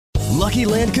Lucky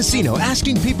Land Casino,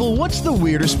 asking people, what's the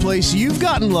weirdest place you've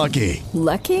gotten lucky?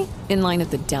 Lucky? In line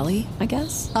at the deli, I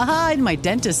guess? Aha, in my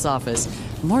dentist's office.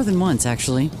 More than once,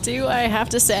 actually. Do I have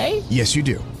to say? Yes, you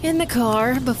do. In the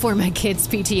car before my kids'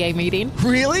 PTA meeting.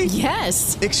 Really?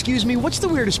 Yes. Excuse me, what's the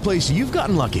weirdest place you've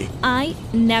gotten lucky? I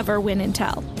never win and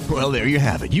tell. Well, there you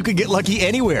have it. You can get lucky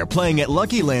anywhere, playing at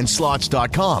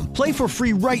LuckyLandSlots.com. Play for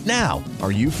free right now.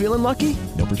 Are you feeling lucky?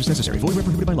 No purchase necessary. Void where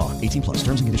prohibited by law. 18 plus.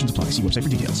 Terms and conditions apply. See website for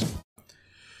details.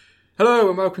 Hello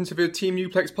and welcome to the Team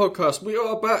Newplex podcast. We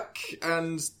are back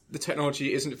and the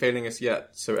technology isn't failing us yet,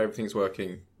 so everything's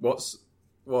working. What's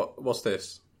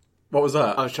this? What was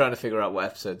that? I was trying to figure out what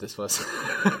episode this was.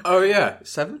 Oh yeah,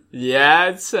 7? Yeah,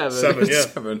 it's 7. 7, yeah.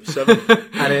 7. 7.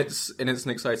 And it's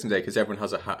an exciting day because everyone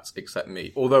has a hat except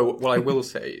me. Although what I will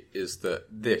say is that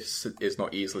this is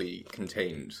not easily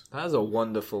contained. That is a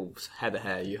wonderful head of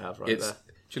hair you have there.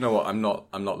 Do you know what? I'm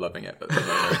not loving it. But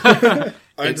I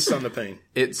understand the pain.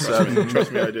 It's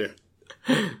Trust me, I do.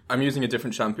 I'm using a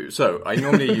different shampoo. So I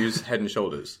normally use Head and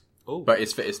Shoulders. Ooh. But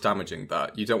it's damaging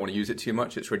that. You don't want to use it too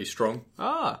much. It's really strong.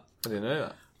 Ah, I didn't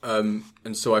know that.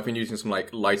 And so I've been using some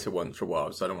like lighter ones for a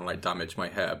while, so I don't want to like damage my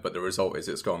hair. But the result is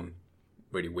it's gone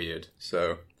really weird.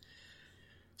 So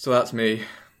that's me.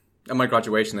 At my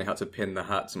graduation, they had to pin the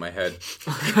hat to my head.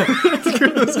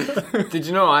 Did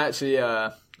you know I actually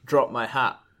dropped my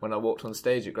hat when I walked on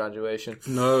stage at graduation?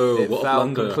 No, It what a fell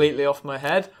blunder. completely off my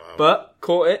head, but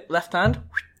caught it, left hand,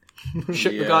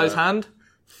 shook the guy's hand,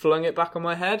 flung it back on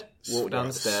my head, walked down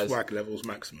the stairs. Swag levels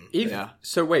maximum. Yeah.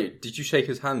 So wait, did you shake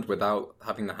his hand without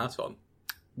having the hat on?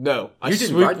 No, I You didn't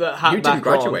swooped that hat You didn't back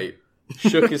graduate. on,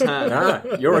 shook his hand, Ah,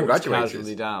 you're walked ungraduated.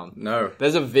 casually down. No.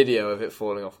 There's a video of it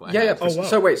falling off my Yeah, head. yeah. Oh, wow.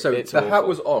 So wait, so It's the hat awful.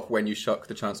 was off when you shook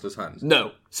the Chancellor's hand?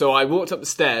 No. So I walked up the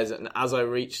stairs, and as I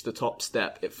reached the top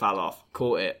step, it fell off.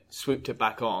 Caught it, swooped it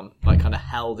back on, like kind of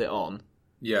held it on,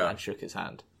 Yeah. and shook his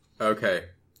hand. Okay.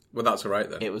 Well, that's all right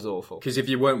then. It was awful. Because if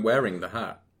you weren't wearing the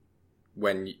hat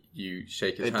when you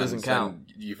shake his It hands, doesn't count.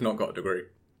 then you've not got a degree.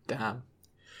 Damn.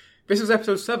 This is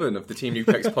episode 7 of the Team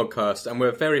Newplex podcast, and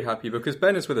we're very happy because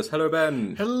Ben is with us. Hello,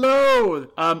 Ben. Hello!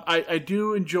 I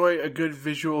do enjoy a good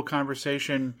visual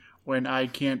conversation when I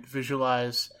can't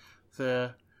visualize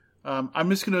the... I'm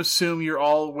just going to assume you're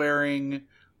all wearing,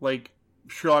 like,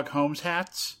 Sherlock Holmes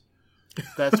hats.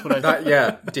 That's what I...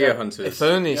 Yeah, deer hunters. If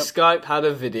only Skype had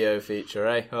a video feature,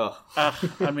 eh? Oh.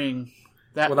 I mean...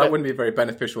 That wouldn't be very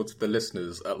beneficial to the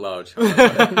listeners at large.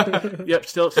 Yep,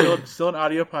 still an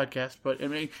audio podcast, but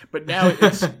now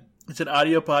it's an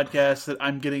audio podcast that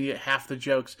I'm getting at half the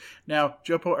jokes. Now,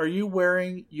 Jopo, are you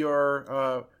wearing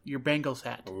your Bengals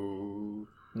hat?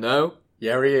 No?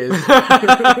 Yeah, he is.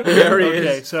 There he is.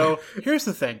 Okay, so here's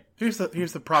the thing. Here's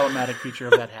the problematic feature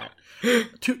of that hat.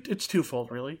 It's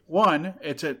twofold, really. One,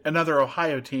 it's another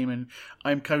Ohio team, and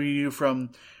I'm coming to you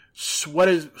from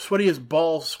sweaty as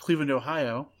balls, Cleveland,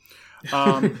 Ohio,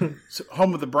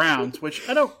 home of the Browns, which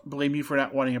I don't blame you for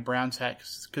not wanting a Browns hat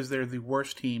because they're the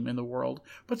worst team in the world,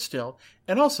 but still.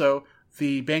 And also,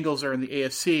 the Bengals are in the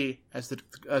AFC as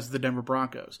the Denver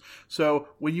Broncos. So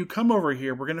when you come over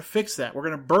here, we're going to fix that. We're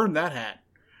going to burn that hat.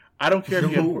 I don't care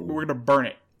if we're going to burn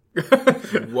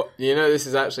it. What? You know, this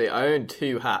is actually... I own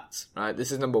 2 hats, right?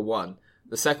 This is number 1.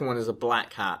 The second one is a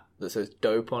black hat that says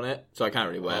dope on it, so I can't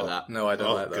really wear that. No, I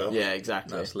don't like that. God. Yeah,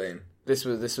 exactly. That's lame. This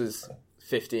was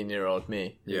 15-year-old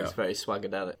me. Yeah. He's very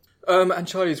swaggadelic. And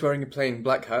Charlie's wearing a plain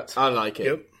black hat. I like it.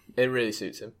 Yep. It really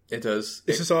suits him. It does.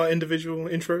 Is this our individual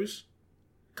intros?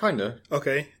 Kinda.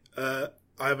 Okay. I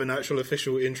have an actual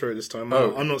official intro this time.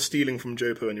 Oh. I'm not stealing from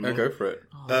Jopo anymore. No, go for it.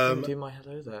 Oh, I didn't do my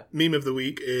hello there. Meme of the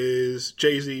week is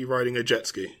Jay-Z riding a jet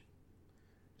ski.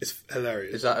 It's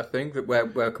hilarious. Is that a thing?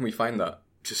 Where can we find that?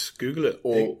 Just Google it.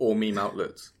 Or meme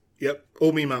outlets? Yep.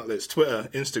 All meme outlets. Twitter,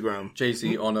 Instagram.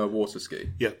 Jay-Z on a water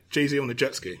ski. Yep. Jay-Z on a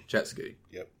jet ski. Jet ski.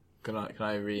 Yep. Can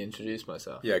I reintroduce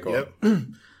myself? Yeah, go Yep.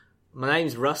 on. My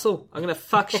name's Russell. I'm going to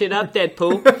fuck shit up,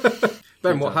 Deadpool.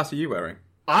 Ben, what hat are you wearing?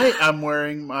 I am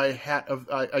wearing my hat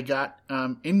I got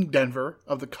in Denver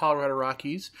of the Colorado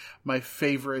Rockies, my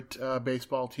favorite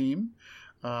baseball team.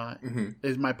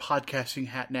 Is my podcasting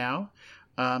hat now.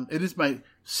 It is my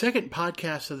second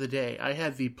podcast of the day. I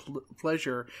had the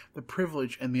pleasure, the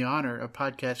privilege, and the honor of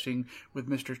podcasting with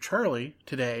Mr. Charlie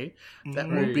today. That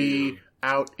will be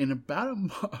out in about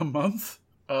a month.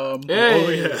 Yay! Oh,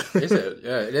 yeah. Is it?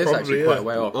 Yeah, it is Probably, actually quite yeah. a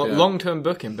way off. Well, yeah. long-term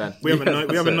booking, Ben. We have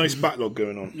a nice backlog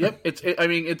going on. Yep,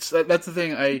 it's that's the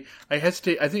thing. I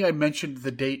hesitate. I think I mentioned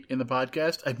the date in the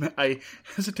podcast. I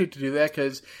hesitate to do that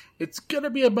because it's gonna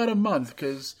be about a month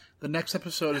because the next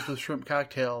episode is the shrimp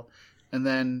cocktail, and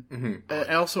then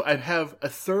also I have a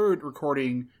third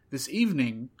recording this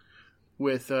evening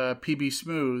with PB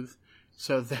Smooth.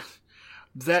 So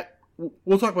that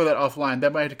we'll talk about that offline.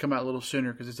 That might have to come out a little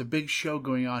sooner because it's a big show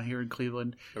going on here in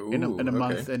Cleveland in a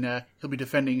month, and he'll be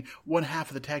defending one half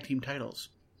of the tag team titles.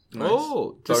 Nice.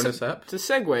 Oh, bonus app. To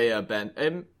segue,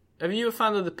 Ben, have you a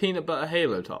fan of the peanut butter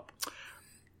Halo top?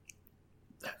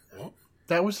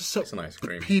 That was It's an ice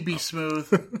cream. PB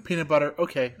Smooth peanut butter.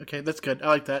 Okay, that's good. I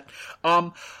like that.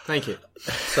 Thank you.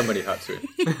 Somebody had to.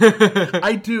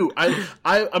 I do.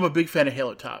 I'm a big fan of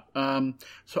Halo Top.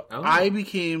 I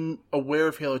became aware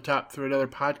of Halo Top through another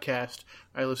podcast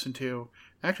I listened to.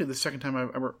 Actually, the second time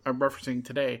I'm referencing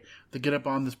today, the Get Up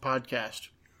On This podcast.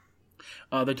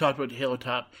 They talked about Halo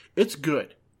Top. It's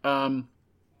good. I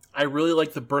really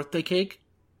like the birthday cake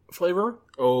flavor.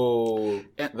 Oh,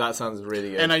 that sounds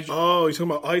really good. And you're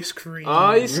talking about ice cream.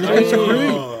 Ice cream.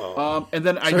 Oh. And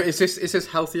then So is this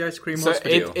healthy ice cream? So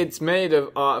it's made of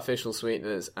artificial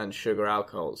sweeteners and sugar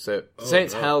alcohol. So say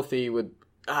it's healthy with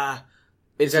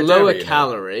it's lower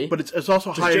calorie, but it's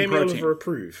also high in protein. Jamie Oliver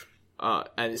approve?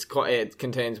 And it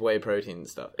contains whey protein and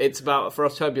stuff. It's about, for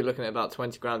us, you're looking at about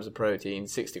 20 grams of protein,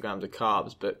 60 grams of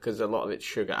carbs, but because a lot of it's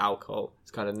sugar alcohol,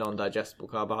 it's kind of non-digestible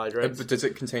carbohydrates. But does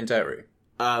it contain dairy?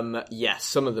 Yes,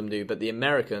 some of them do, but the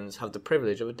Americans have the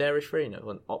privilege of a dairy-free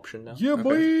an option now. Yeah,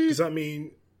 boy. Does that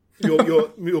mean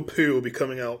your poo will be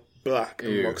coming out black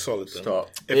and rock solid? Then? Stop.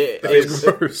 It's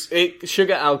gross.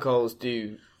 Sugar alcohols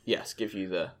do, yes, give you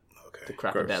the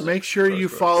crap. Make sure you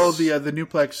follow the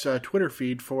Newplex Twitter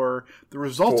feed for the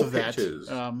results of that.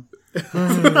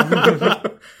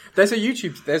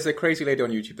 There's a crazy lady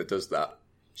on YouTube that does that.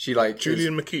 She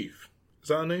Julian McKeith. Is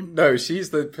that her name? No,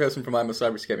 she's the person from I'm a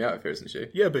Celebrity to Get Me Out of Here, isn't she?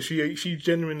 Yeah, but she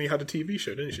genuinely had a TV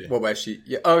show, didn't she? Well, where she...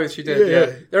 Yeah, oh, she did,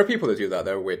 yeah. There are people that do that.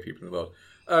 There are weird people in the world.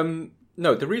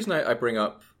 No, the reason I bring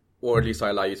up, or at least I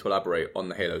allow you to elaborate on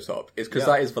the Halo top, is because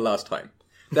that is the last time.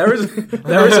 There is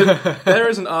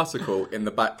an article in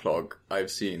the backlog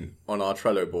I've seen on our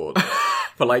Trello board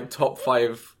for top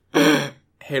 5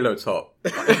 Halo top.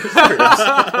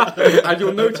 And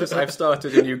you'll notice I've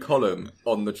started a new column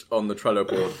on the Trello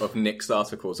board of Nick's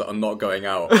articles that are not going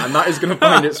out, and that is going to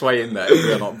find its way in there if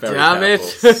we're not very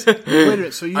careful. Wait a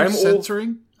minute, so you're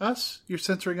censoring us? You're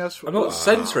censoring us? I'm not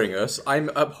censoring us. I'm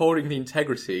upholding the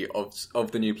integrity of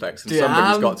the Newplex, and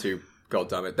somebody's got to. God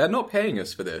damn it. They're not paying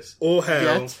us for this. All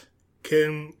hail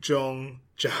Kim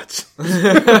Jong-jat.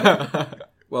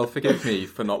 Well, forgive me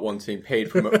for not wanting paid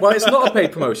promotion. Well, it's not a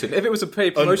paid promotion. If it was a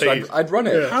paid promotion, I'd run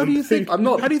it. Yeah, how do you think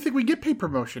we get paid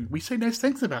promotion? We say nice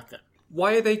things about them.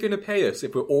 Why are they going to pay us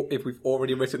if we've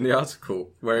already written the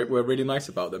article where we're really nice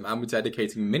about them and we're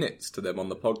dedicating minutes to them on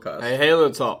the podcast? Hey, Halo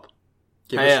Top.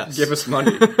 Give us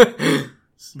money.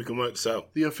 We can work this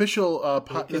out. The official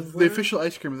the official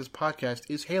ice cream of this podcast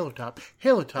is Halo Top.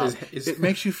 Halo Top. It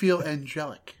makes you feel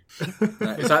angelic. Is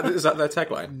that their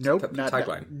tagline? Nope, not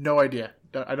tagline. No idea.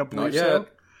 I don't believe so.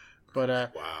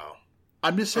 But wow,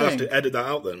 I'm just saying. I have to edit that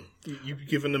out. Then you've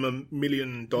given them $1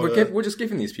 million. We're just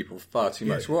giving these people far too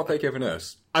much. What have they given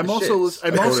us? I'm also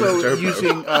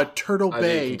using Turtle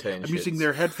Bay. I'm using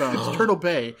their headphones. Turtle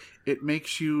Bay. It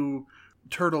makes you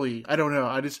turtly. I don't know.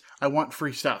 I want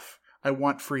free stuff. I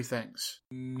want free things.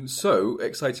 So,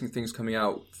 exciting things coming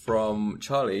out from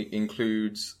Charlie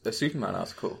includes a Superman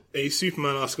article. A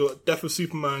Superman article, Death of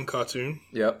Superman cartoon.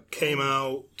 Yep. Came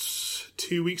out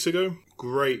 2 weeks ago.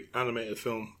 Great animated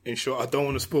film. In short, I don't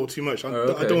want to spoil too much. I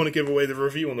don't want to give away the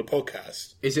review on the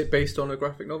podcast. Is it based on a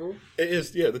graphic novel? It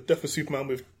is, yeah. The Death of Superman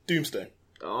with Doomsday.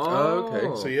 Oh,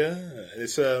 okay. So, yeah.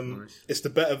 It's it's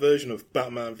the better version of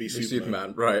Batman v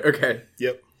Superman. Right, okay.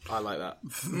 Yep. I like that.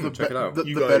 Check it out.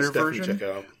 The better version. Check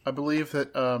it out. I believe that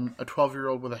a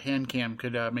 12-year-old with a hand cam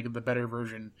could make it the better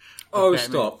version. Oh,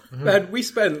 stop, Ben! We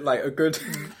spent a good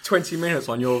 20 minutes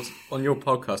on your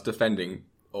podcast defending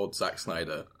old Zack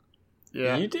Snyder.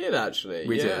 Yeah, you did actually.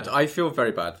 We did. I feel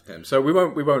very bad for him. So we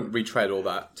won't retread all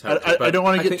that. I don't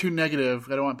want to get too negative.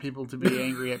 I don't want people to be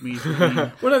angry at me.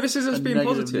 Well, no, this is just being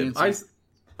positive.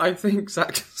 I think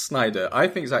Zack Snyder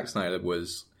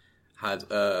had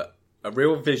a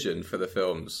real vision for the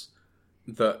films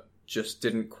that just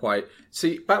didn't quite...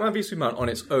 See, Batman v Superman on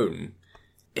its own,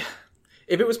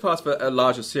 if it was part of a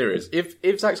larger series,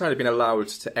 if Zack Snyder had been allowed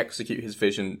to execute his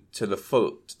vision to the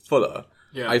fuller,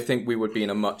 I think we would be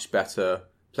in a much better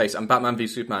place. And Batman v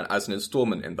Superman as an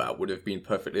installment in that would have been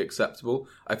perfectly acceptable.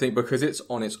 I think because it's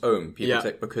on its own, people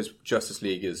take... Because Justice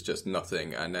League is just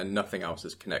nothing, and then nothing else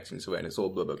is connecting to it, and it's all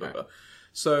blah, blah, blah, blah.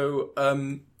 So,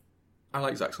 I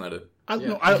like Zack Snyder. I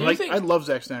love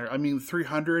Zack Snyder. I mean,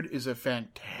 300 is a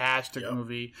fantastic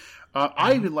movie.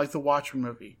 I even like the Watchmen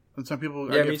movie. And some people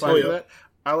get flack for that.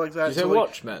 I like that. You say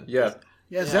Watchmen? Yeah.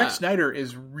 Yeah, Zack Snyder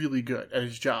is really good at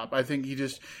his job. I think he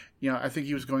just, I think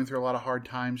he was going through a lot of hard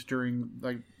times during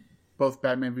like both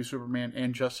Batman v Superman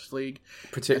and Justice League,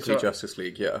 particularly Justice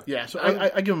League. Yeah, yeah. So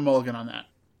I give him a mulligan on that.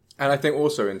 And I think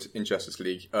also in Justice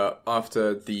League,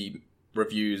 after the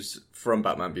reviews from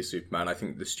Batman v Superman, I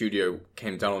think the studio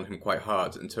came down on him quite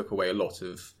hard and took away a lot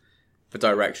of the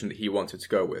direction that he wanted to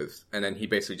go with, and then he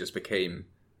basically just became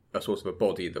a sort of a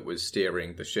body that was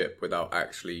steering the ship without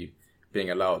actually being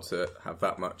allowed to have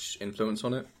that much influence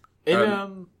on it.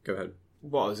 Go ahead.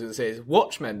 What I was going to say is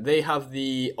Watchmen, they have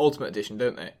the Ultimate Edition,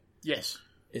 don't they? Yes.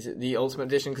 Is it the Ultimate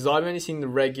Edition? Because I've only seen the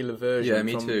regular version. Yeah,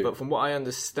 me too. But from what I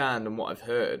understand and what I've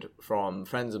heard from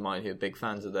friends of mine who are big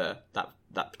fans of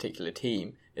that particular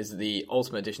team, is that the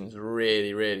Ultimate Edition is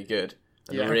really, really good.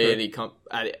 And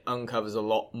and it uncovers a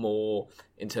lot more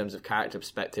in terms of character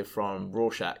perspective from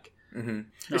Rorschach.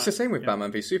 Mm-hmm. It's the same with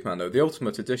Batman v Superman, though. The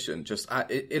Ultimate Edition, I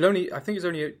think it's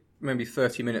only maybe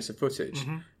 30 minutes of footage.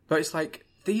 Mm-hmm. But it's like,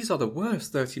 these are the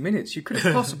worst 30 minutes you could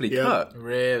have possibly cut.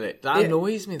 Really? That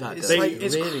annoys me, that it's does.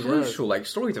 It's really crucial, like,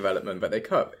 story development, but they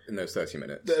cut in those 30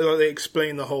 minutes. They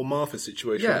explain the whole Martha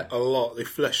situation a lot. They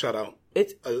flesh that out.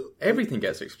 Everything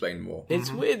gets explained more.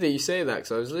 It's weird that you say that,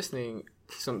 because I was listening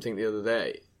to something the other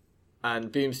day,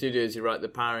 and Boom Studios, who write the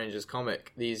Power Rangers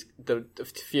comic, a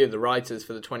few of the writers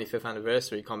for the 25th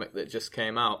anniversary comic that just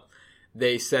came out,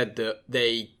 they said that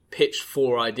they pitched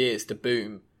 4 ideas to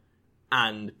Boom,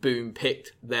 and Boom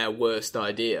picked their worst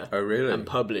idea. Oh, really? And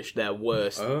published their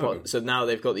worst. So now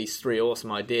they've got these 3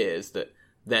 awesome ideas that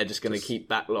they're just going to keep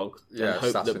backlogged and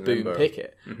hope that Boom pick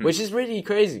it. Mm-hmm. Which is really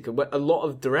crazy, because a lot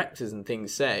of directors and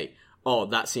things say,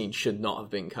 that scene should not have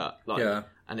been cut.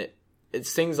 And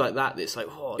it's things like that that's like,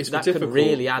 that could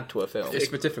really add to a film.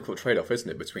 It's a difficult trade-off, isn't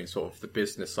it, between sort of the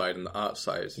business side and the art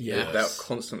side? Yes. They're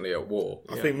constantly at war.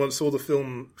 I think once all the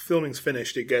filming's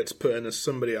finished, it gets put in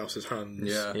somebody else's hands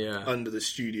under the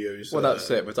studios. Well, that's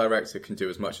it. The director can do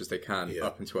as much as they can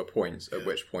up until a point, at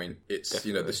which point it's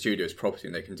the studio's property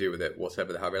and they can do with it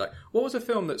whatever they have. Like, what was a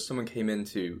film that someone came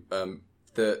into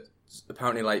that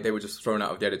apparently like they were just thrown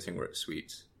out of the editing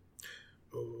suite?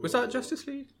 Was that Justice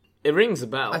League? It rings a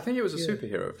bell. I think it was a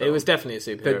superhero film. It was definitely a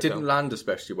superhero film. That didn't land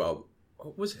especially well.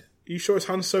 What was it? Are you sure it's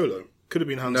Han Solo? Could have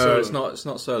been Han Solo. No, it's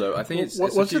not Solo. I think it's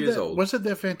a few years old. Was it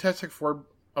the Fantastic Four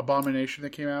Abomination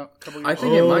that came out a couple years ago? I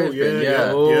think it might have been,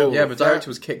 yeah. The director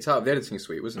was kicked out of the editing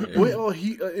suite, wasn't he? Well,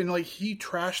 he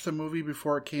trashed the movie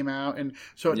before it came out, and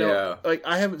so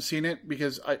I haven't seen it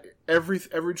because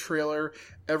every trailer,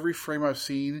 every frame I've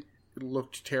seen, it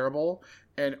looked terrible,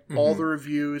 and all the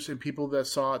reviews and people that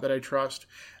saw it that I trust,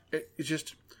 it's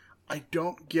just I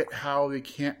don't get how they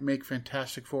can't make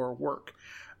Fantastic Four work,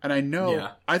 and I know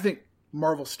I think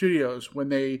Marvel Studios when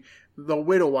they'll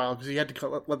wait a while because you had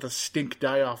to let the stink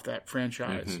die off that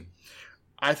franchise. Mm-hmm.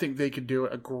 I think they could do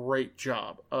a great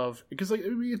job because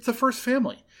it's the first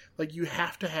family. Like you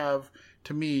have to have,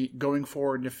 to me, going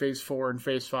forward into Phase 4 and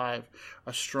Phase 5,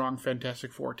 a strong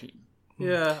Fantastic Four team.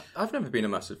 Yeah, I've never been a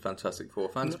massive Fantastic Four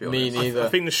fan, to be honest. Me neither. I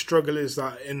think the struggle is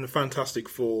that in the Fantastic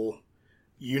Four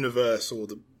universe, or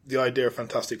the idea of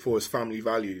Fantastic Four is family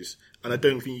values, and I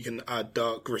don't think you can add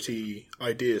dark, gritty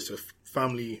ideas to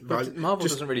family values. Marvel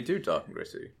doesn't really do dark and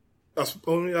gritty.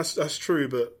 That's true,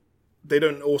 but they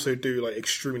don't also do like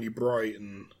extremely bright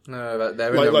and no,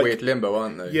 they're in a weird limbo,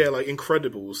 aren't they? Yeah, like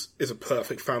Incredibles is a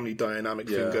perfect family dynamic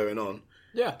thing going on.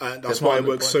 Yeah, and that's why it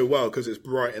works so well because it's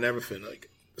bright and everything. Like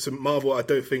so, Marvel, I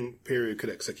don't think period could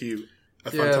execute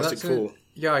a Fantastic Four.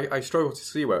 Yeah, I struggle to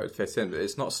see where it would fit in, but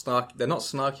it's not snarky. They're not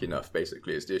snarky enough,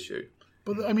 basically, is the issue.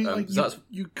 But I mean,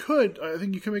 you could. I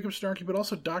think you could make him snarky, but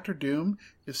also Doctor Doom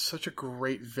is such a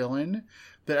great villain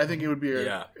that I think it would be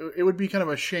it would be kind of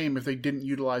a shame if they didn't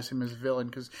utilize him as a villain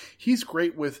because he's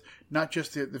great with not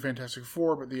just the Fantastic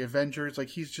Four but the Avengers. Like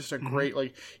he's just a great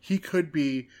he could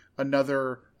be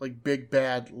another like big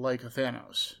bad like a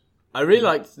Thanos. I really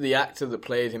liked the actor that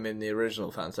played him in the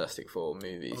original Fantastic Four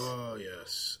movies. Oh,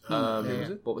 yes.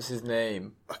 What was his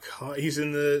name? I can't. He's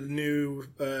in the new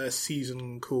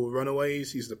season called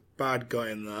Runaways. He's the bad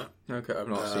guy in that. Okay, I've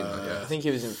not seen that yet. I think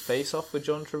he was in Face Off with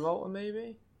John Travolta,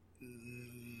 maybe?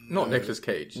 Not Nicolas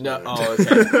Cage. No. Oh,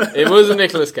 okay. It wasn't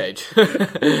Nicolas Cage.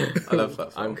 I love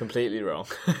that film. I'm completely wrong.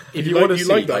 If you want to see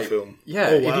like that film? Yeah,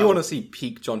 if you want to see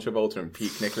peak John Travolta and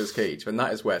peak Nicolas Cage, then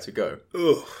that is where to go.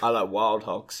 Ugh. I like Wild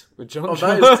Hogs with John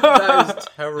Travolta. That is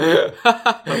terrible.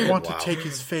 I want to take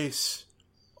his face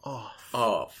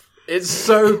off. It's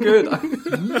so good.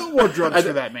 No more drugs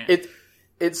for that man.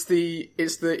 It's the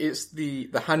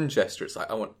hand gesture. It's like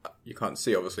you can't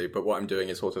see obviously, but what I'm doing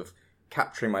is sort of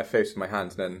capturing my face with my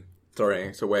hands and then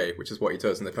throwing it away, which is what he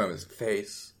does in the film. Is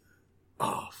face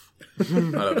off. I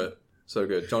love it. So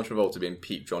good. John Travolta being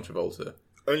peak John Travolta.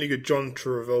 Only good John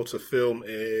Travolta film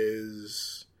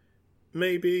is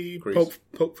maybe Grease.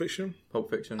 Pulp Fiction. Pulp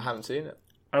Fiction. I haven't seen it.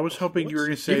 I was hoping you were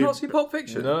going to say. You've not seen Pulp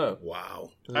Fiction? No.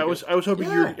 Wow. I was hoping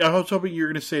I was hoping you were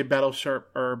going to say Battlestar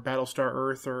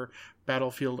Earth or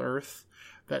Battlefield Earth.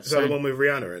 Is that the one with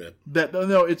Rihanna in it?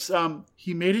 No, it's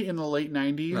he made it in the late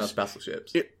 90s. No, it's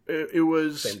Battleships. It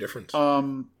was Same difference.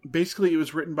 Basically, it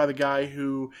was written by the guy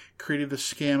who created the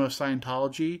scam of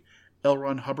Scientology, L.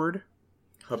 Ron Hubbard.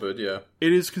 Hubbard, yeah.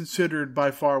 It is considered by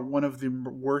far one of the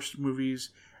worst movies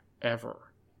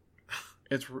ever.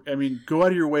 Go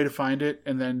out of your way to find it,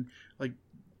 and then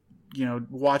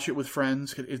watch it with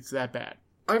friends. It's that bad.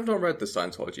 I've not read the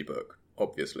Scientology book,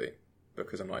 obviously,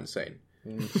 because I'm not insane.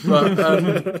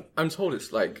 But I'm told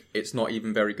it's not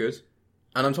even very good.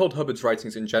 And I'm told Hubbard's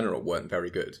writings in general weren't very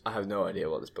good. I have no idea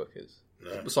what this book is.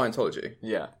 No. Scientology?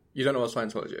 Yeah. You don't know what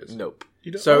Scientology is? Nope.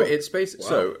 It's basically... Wow.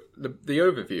 So, the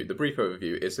overview, the brief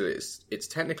overview, is that it's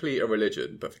technically a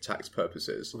religion, but for tax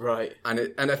purposes. Right.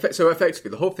 So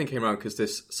effectively, the whole thing came around because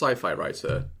this sci-fi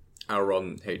writer, L.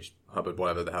 Ron Hubbard,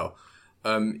 whatever the hell,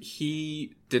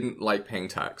 he didn't like paying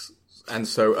tax. And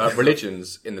so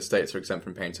religions in the States are exempt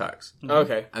from paying tax.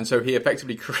 Okay. And so he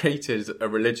effectively created a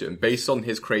religion based on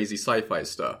his crazy sci-fi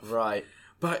stuff. Right.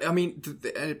 But,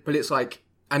 but it's like...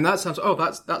 And that sounds... Oh,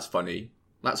 that's funny.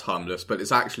 That's harmless, but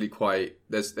it's actually quite...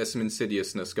 There's some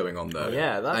insidiousness going on there.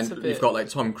 Yeah, that's and a bit... you've got,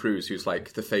 Tom Cruise, who's,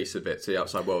 the face of it to the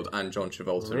outside world, and John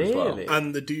Travolta as well.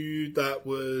 And the dude that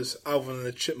was Alvin and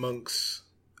the Chipmunks...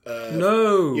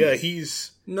 No! Yeah,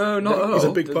 he's... No, not Earl. He's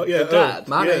a big part... Yeah, the dad.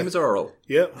 My name is Earl.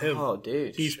 Yeah, him. Oh,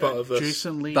 dude. He's part of us.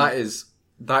 Jason Lee. That is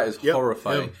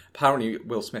horrifying. Him. Apparently,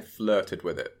 Will Smith flirted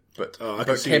with it, but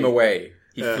see. came away.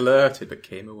 He flirted, but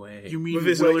came away. You mean with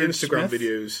his Willard Instagram Smith?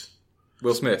 Videos.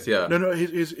 Will Smith, yeah. No,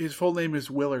 his full name is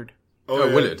Willard. Oh,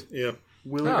 yeah. Willard. Yeah.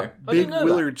 Willard. I Big didn't know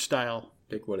Willard style.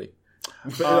 Big Willie.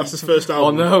 But that's his first Oh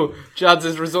album. no, Jads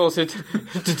has resorted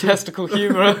to testicle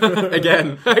humour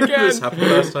Again. This happened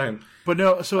last time. But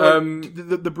no, so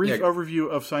the brief overview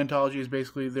of Scientology is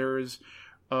basically there is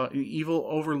an evil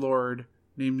overlord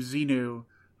named Xenu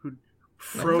who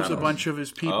froze a bunch of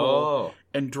his people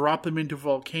and dropped them into a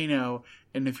volcano.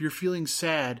 And if you're feeling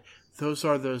sad, those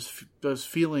are those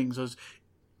feelings,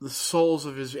 the souls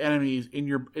of his enemies in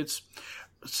your. It's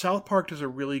South Park does a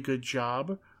really good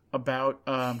job about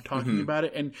talking about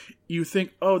it, and you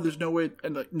think, oh, there's no way,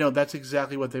 and no, that's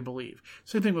exactly what they believe.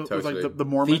 Same thing with the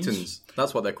Mormons. Thetans.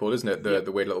 That's what they're called, isn't it?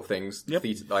 The weird little things,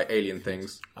 alien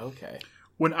things. Okay.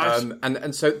 When I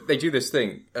and so they do this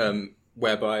thing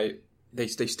whereby they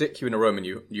stick you in a room and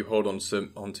you hold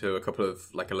onto a couple of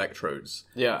electrodes.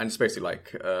 Yeah. And it's basically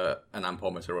an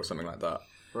ampometer or something like that.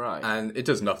 Right. And it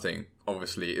does nothing.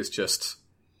 Obviously, it's just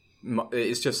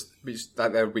that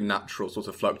there will be natural sort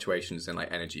of fluctuations in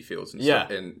energy fields and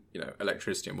stuff in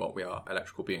electricity and what we are,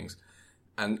 electrical beings.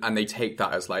 And they take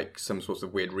that as some sort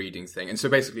of weird reading thing. And so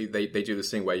basically they do this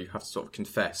thing where you have to sort of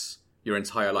confess your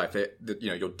entire life,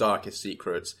 your darkest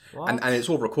secrets. And it's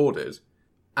all recorded.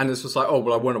 And it's just I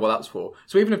wonder what that's for.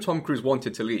 So even if Tom Cruise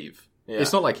wanted to leave,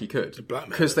 it's not like he could.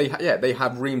 Because they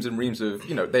have reams and reams of,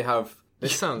 they have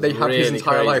his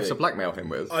entire life to blackmail him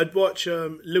with. I'd watch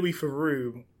Louis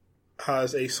Theroux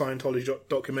has a Scientology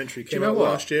documentary came out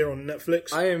last year on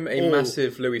Netflix. I am a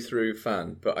massive Louis Theroux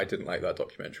fan, but I didn't like that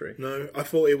documentary. No, I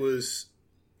thought it was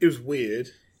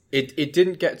weird. It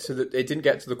didn't get to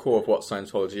the core of what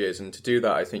Scientology is, and to do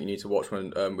that, I think you need to watch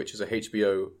one, which is a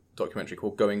HBO documentary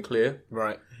called Going Clear.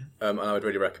 Right. And I would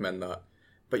really recommend that.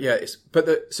 But yeah,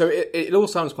 it all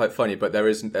sounds quite funny, but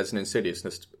there's an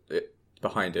insidiousness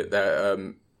behind it.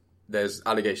 There's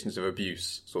allegations of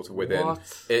abuse sort of within. What?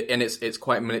 And it's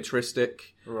quite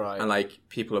militaristic. Right. And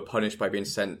people are punished by being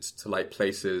sent to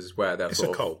places where they're It's a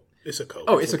cult. It's a cult.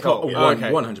 Oh, it's a cult. Yeah.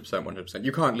 100%.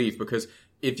 You can't leave because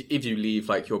if you leave,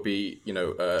 you'll be,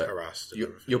 harassed.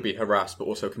 You'll be harassed, but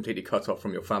also completely cut off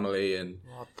from your family. And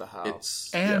what the hell?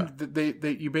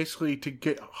 You basically, to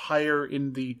get higher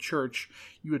in the church,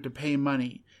 you had to pay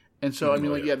money. And so,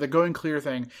 the Going Clear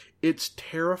thing, it's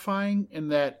terrifying in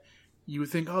that you would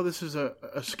think, oh, this is a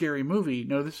scary movie.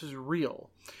 No, this is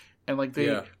real. And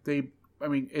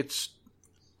it's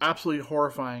absolutely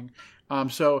horrifying.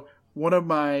 So one of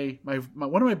my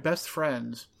best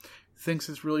friends thinks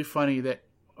it's really funny that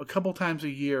a couple times a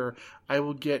year I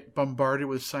will get bombarded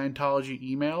with Scientology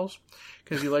emails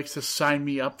because he likes to sign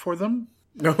me up for them.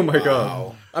 Oh my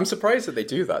god! I'm surprised that they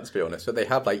do that. To be honest, but they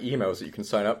have emails that you can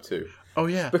sign up to. Oh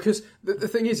yeah, because the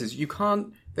thing is you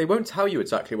can't. They won't tell you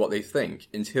exactly what they think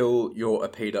until you're a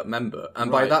paid up member, and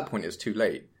by that point it's too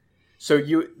late. So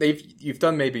you've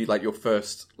done maybe your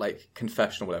first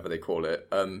confession or whatever they call it,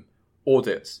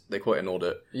 audits. They call it an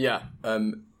audit. Yeah.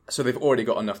 So they've already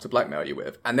got enough to blackmail you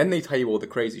with. And then they tell you all the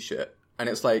crazy shit. And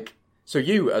it's like, so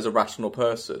you as a rational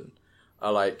person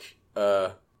are like,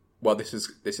 well, this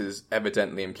is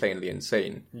evidently and plainly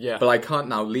insane. Yeah. But I can't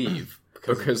now leave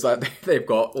because like, they've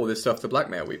got all this stuff to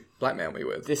blackmail me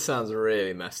with. This sounds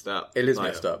really messed up. It is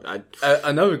messed up.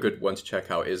 Another good one to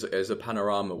check out is a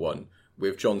Panorama one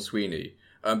with John Sweeney.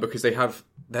 Because they have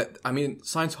that. I mean,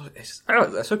 Scientology.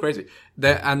 They're so crazy.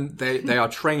 They are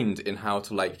trained in how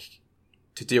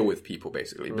to deal with people,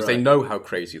 basically, because they know how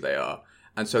crazy they are,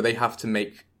 and so they have to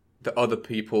make the other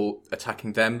people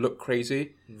attacking them look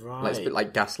crazy. Right. Like, it's a bit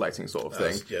like gaslighting sort of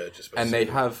thing. Yeah, just and they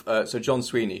have so John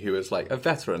Sweeney, who is like a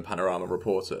veteran Panorama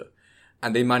reporter,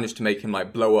 and they managed to make him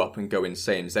like blow up and go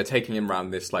insane. So they're taking him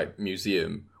around this like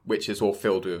museum, which is all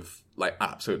filled with like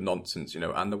absolute nonsense,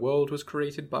 and the world was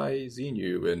created by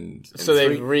Xenu and so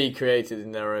they've recreated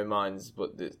in their own minds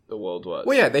what the world was.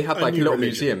 Well, yeah, they have like a little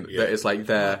religion, museum that is like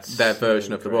their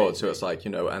version of the world. So it's like,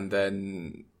 and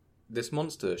then this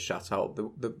monster shat out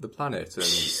the planet and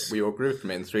we all grew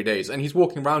from it in 3 days. And he's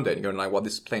walking around it and going like, well,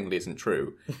 this plainly isn't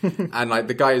true. And like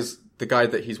the guy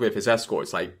that he's with, his escort,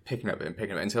 is like picking up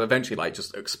until eventually like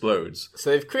just explodes.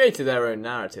 So they've created their own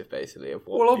narrative basically of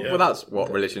what. Well, that's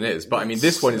what religion is. But I mean,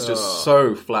 this one is just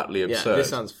so flatly absurd. Yeah, this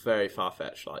sounds very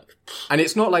far-fetched. And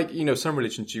it's not like, some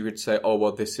religions you could say, oh,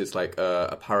 well, this is like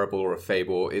a parable or a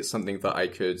fable. It's something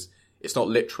that it's not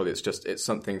literal. It's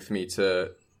something for me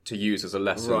to use as a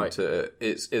lesson. Right.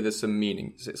 There's some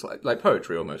meaning. It's like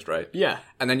poetry almost, right? Yeah.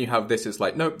 And then you have this is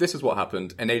like, no, this is what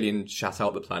happened. An alien shat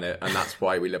out the planet, and that's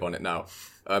why we live on it now.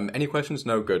 Any questions?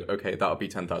 No, good. Okay, that'll be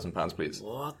 £10,000, please.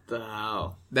 What the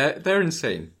hell? They're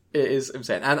insane. It is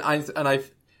insane.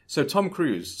 So Tom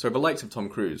Cruise. So the likes of Tom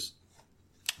Cruise.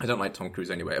 I don't like Tom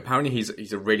Cruise anyway. Apparently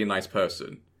he's a really nice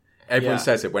person. Everyone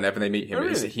says it whenever they meet him.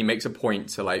 Really? He makes a point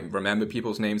to remember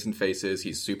people's names and faces.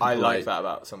 He's super I polite. like that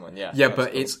about someone. Yeah. Yeah,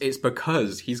 but cool. It's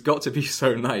because he's got to be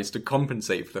so nice to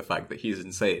compensate for the fact that he's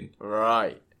insane,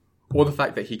 right? Or the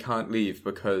fact that he can't leave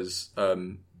because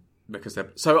they're.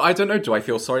 So I don't know. Do I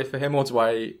feel sorry for him, or do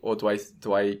I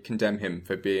condemn him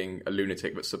for being a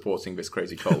lunatic but supporting this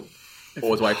crazy cult,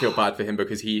 or do I feel bad for him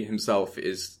because he himself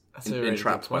is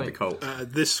entrapped by the cult?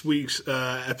 This week's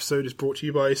episode is brought to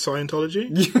you by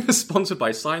Scientology. Sponsored by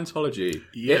Scientology.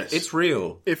 Yes. It's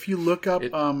real. If you look up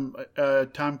Tom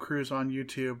Cruise on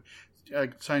YouTube,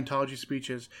 Scientology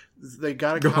speeches, they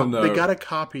got a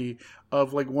copy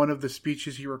of one of the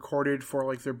speeches he recorded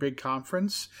for their big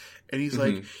conference, and he's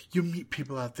like, you meet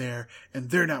people out there and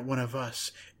they're not one of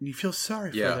us, and you feel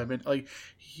sorry for them, and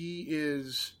he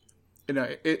is,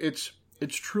 it's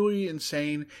truly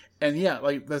insane. And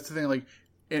that's the thing,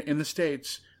 in the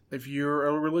States, if you're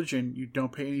a religion, you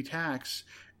don't pay any tax.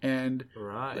 And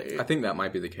right, I think that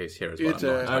might be the case here as well. It's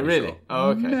really sure. Oh,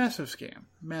 okay. Massive scam.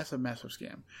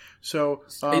 So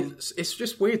it's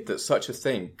just weird that such a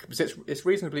thing, because it's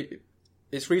reasonably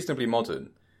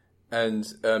modern,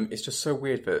 and it's just so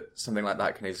weird that something like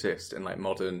that can exist in a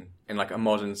modern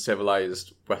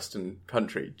civilized Western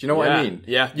country. Do you know what I mean?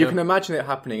 Yeah. You can imagine it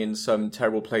happening in some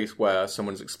terrible place where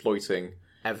someone's exploiting.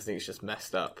 Everything's just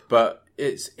messed up. But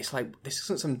it's like, this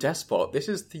isn't some despot. This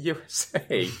is the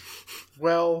USA.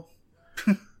 Well,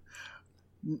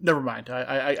 never mind.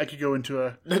 I could go into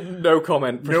a... No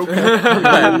comment.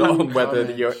 On whether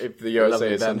if the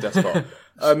USA is some despot.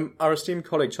 Our esteemed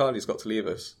colleague Charlie's got to leave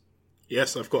us.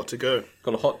 Yes, I've got to go.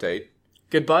 Got a hot date.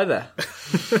 Goodbye there.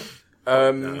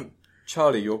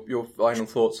 Charlie, your final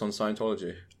thoughts on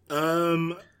Scientology?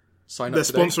 Sign up they're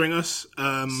today. Sponsoring us.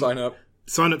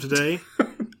 Sign up today.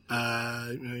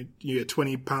 You get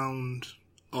 £20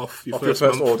 off your first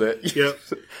month. audit. Yeah.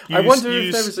 I wonder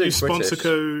if there was a sponsor British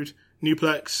code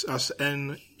Newplex. That's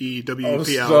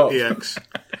NEWPLEX.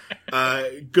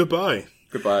 Goodbye.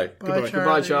 Goodbye.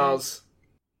 Goodbye, Charles.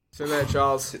 See you later,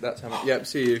 Charles. That's how. Yep.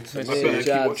 See you.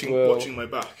 Keep watching my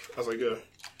back as I go.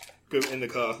 Go in the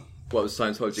car. What was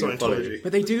Scientology?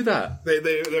 But they do that.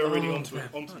 They're already onto me.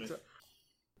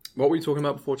 What were you talking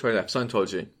about before Charlie left?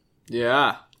 Scientology.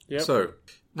 Yeah. Yep. So,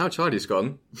 now Charlie's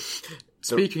gone.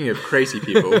 Speaking of crazy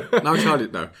people, now Charlie...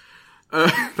 No.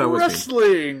 That was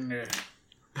wrestling! Me.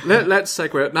 Let's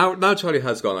segue. Now Charlie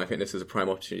has gone, I think this is a prime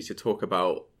opportunity to talk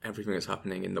about everything that's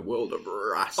happening in the world of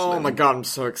wrestling. Oh my god, I'm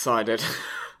so excited.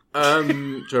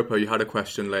 Jopo, you had a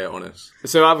question, lay it on us.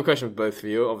 So I have a question for both of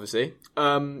you, obviously.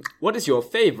 What is your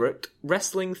favourite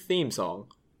wrestling theme song?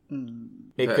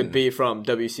 It could be from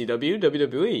WCW,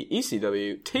 WWE,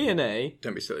 ECW, TNA...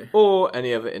 Don't be silly. Or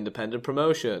any other independent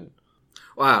promotion.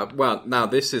 Wow, well, now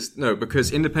this is... No,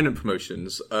 because independent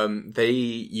promotions, they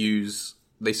use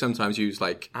they sometimes use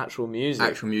like Actual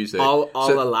music. I'll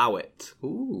allow it.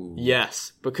 Ooh.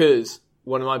 Yes, because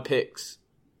one of my picks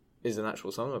is an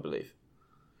actual song, I believe.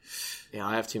 Yeah,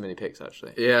 I have too many picks,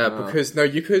 actually. Yeah, because, no,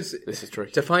 you could... This is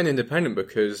tricky. Define independent,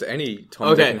 because any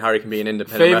Tom, Dick, and Harry can be an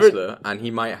independent wrestler, and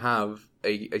he might have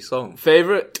a song.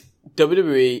 Favourite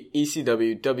WWE,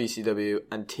 ECW, WCW,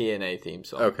 and TNA theme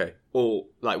song. Okay. Or,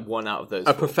 like, one out of those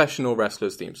A four. professional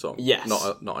wrestler's theme song. Yes. Not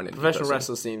an independent Professional person.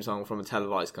 wrestler's theme song from a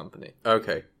televised company.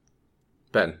 Okay.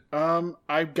 Ben.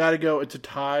 I've got to go. It's a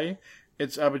tie.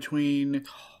 It's between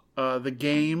The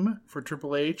Game for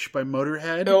Triple H by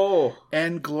Motorhead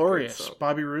and Glorious,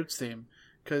 Bobby Roode's theme.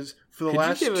 Because for the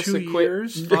last 2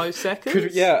 years... 5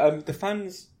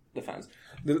 seconds?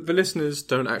 The listeners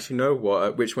don't actually know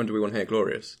which one do we want to hear,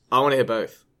 Glorious? I want to hear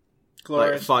both.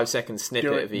 Glorious. Like 5-second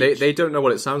snippet of each. They don't know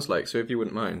what it sounds like, so if you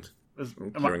wouldn't mind.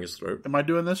 I'm clearing his throat. Am I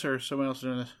doing this or is someone else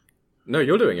doing this? No,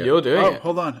 you're doing it. You're doing it.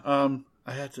 Hold on.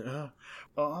 I had to...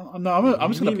 no,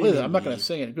 I'm just going to play that. I'm not going to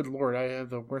sing it. Good Lord, I have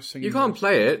the worst singing. You can't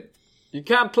play it. You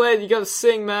can't play it, you gotta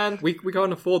sing, man. We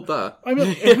can't afford that. I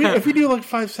mean, if we do like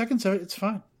 5 seconds of it, it's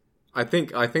fine. I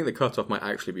think the cutoff might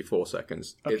actually be 4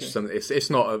 seconds. Okay. It's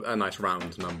not a nice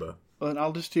round number. Well, then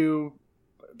I'll just do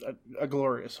a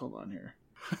Glorious. Hold on here.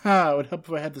 It would help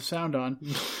if I had the sound on.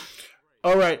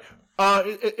 All right.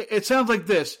 It sounds like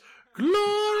this. Glorious!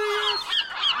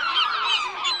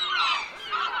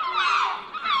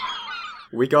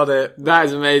 We got it. That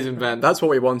is amazing, Ben. That's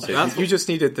what we wanted. You just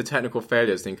needed the technical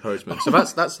failures, the encouragement. So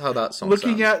that's how that song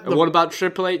Looking sounds. at And what about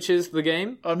Triple H's The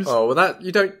Game?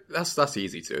 That's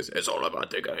easy too. It's all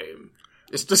about the game.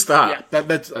 It's just that. Yeah,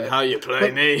 that's And how you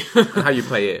play me. and how you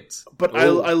play it. But I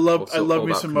love all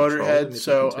me about some control, Motorhead. and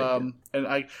So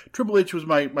Triple H was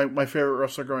my favorite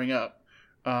wrestler growing up.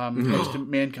 Next to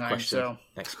Mankind. So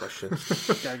Next question.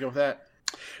 gotta go with that.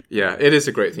 Yeah, it is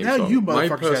a great theme Now song. you My motherfuckers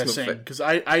gotta personal sing because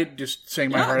I just sang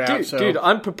my heart out. So Dude,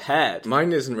 I'm prepared.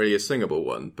 Mine isn't really a singable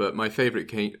one, but my favorite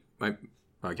giving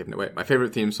it away. My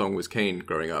favorite theme song was Kane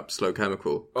growing up, Slow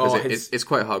Chemical, because it's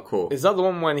quite hardcore. Is that the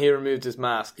one when he removed his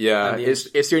mask? Yeah, it's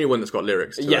the only one that's got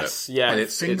lyrics to it. Yes, yeah. And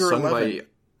it's sung by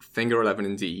Finger 11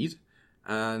 indeed,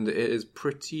 and it is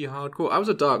pretty hardcore. I was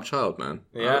a dark child, man.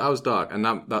 Yeah. I was dark, and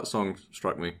that song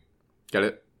struck me. Get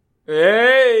it?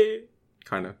 Hey!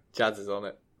 Kind of. Jazz is on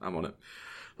it. I'm on it.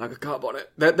 Like a carb on it.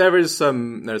 There's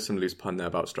some loose pun there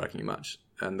about striking a match,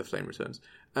 and the flame returns.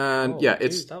 And Dude,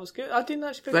 that was good. I didn't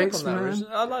actually pick up on that. Man.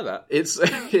 I like that. It's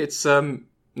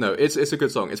a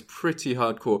good song. It's pretty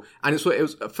hardcore, and it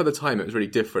was for the time. It was really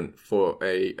different for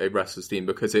a wrestler's theme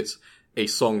because it's a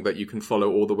song that you can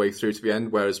follow all the way through to the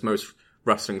end, whereas most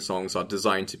wrestling songs are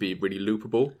designed to be really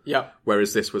loopable. Yeah.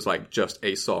 Whereas this was like just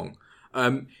a song.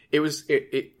 It was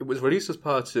released as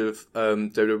part of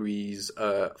WWE's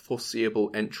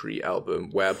Foreseeable Entry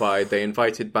album, whereby they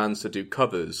invited bands to do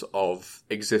covers of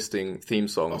existing theme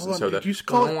songs. Did you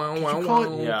call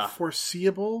it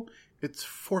foreseeable? It's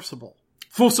forcible.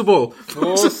 Forcible!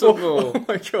 Oh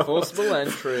my God. Forcible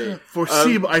Entry.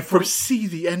 Foreseeable. I foresee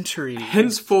the entry.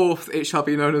 Henceforth, it shall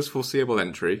be known as Foreseeable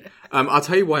Entry. I'll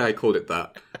tell you why I called it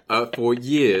that. For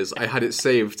years, I had it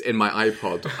saved in my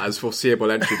iPod as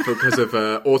Foreseeable Entry because of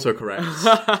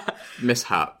autocorrect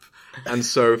mishap. And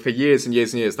so for years and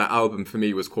years and years, that album for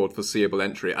me was called Foreseeable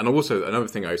Entry. And also, another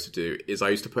thing I used to do is I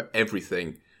used to put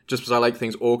everything, just because I like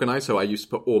things organized, so I used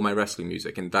to put all my wrestling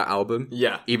music in that album.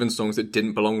 Yeah. Even songs that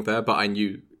didn't belong there, but I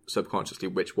knew subconsciously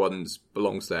which ones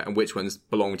belongs there and which ones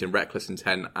belonged in Reckless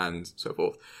Intent and so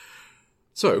forth.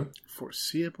 So,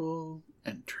 Foreseeable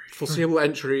Entry. Foreseeable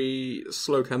Entry,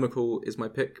 Slow Chemical is my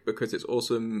pick because it's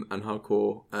awesome and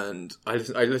hardcore, and I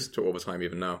listen to it all the time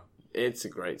even now. It's a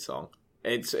great song.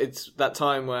 It's that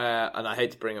time where, and I hate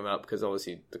to bring him up because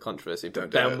obviously the controversy, but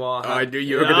Benoit. I knew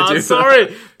you were going to do that.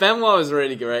 Sorry, Benoit was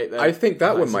really great though. I think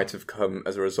that one might have come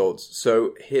as a result.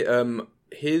 So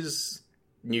his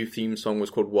new theme song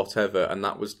was called Whatever, and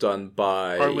that was done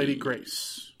by Our Lady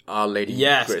Grace. Our Lady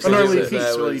Yes, Grace. Our Lady there Peace.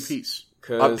 Our was- Lady Peace.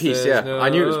 Peace, yeah. No I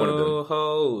knew it was one of them.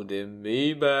 Holding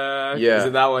me back. Yeah, Is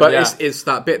it that one? but yeah. it's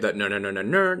that bit that no.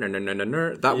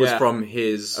 That was Yeah. from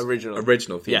his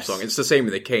original theme Yes. song. It's the same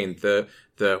with the Kane. The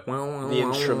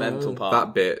instrumental part.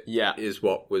 That bit, Yeah. is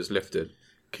what was lifted.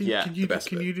 Can you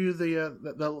do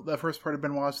the first part of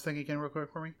Benoit's thing again real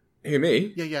quick for me? Who,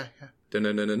 me? Yeah. Oh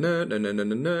no!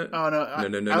 I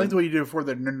like the way you did it before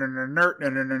the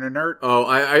nerd. Oh,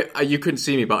 I you couldn't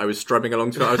see me, but I was strumming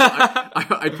along to it.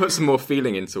 I put some more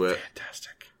feeling into it.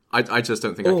 Fantastic. I just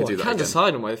don't think I could do that I can't again.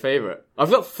 decide on my favourite.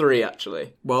 I've got 3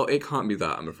 actually. Well, it can't be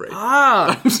that, I'm afraid.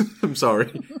 Ah! I'm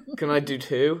sorry. Can I do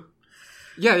 2?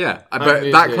 Yeah.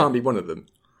 But that can't be one of them.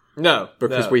 No.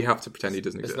 Because no. we have to pretend he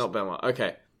doesn't It's exist. not Benoit.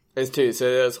 Okay. There's two. So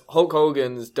there's Hulk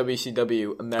Hogan's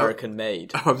WCW American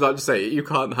Made. I was about to say, you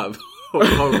can't have Hulk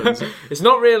Hogan's. It's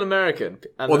not real American.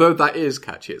 And Although that is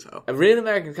catchy as hell. a real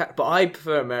American but I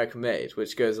prefer American Made,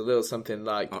 which goes a little something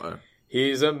like,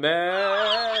 he's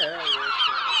American.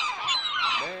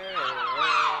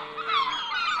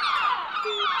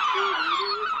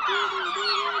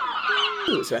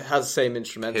 So it has the same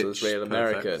instrumental as Real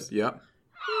American. Perfect. Yeah.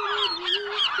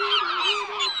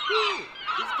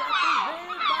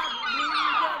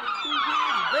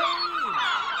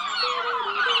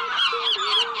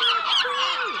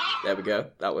 There we go.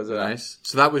 That was nice.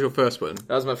 So that was your first one.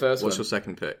 That was my first one. What's your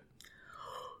second pick?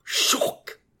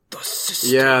 Shock the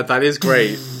system. Yeah, that is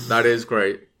great. That is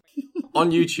great.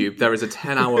 On YouTube, there is a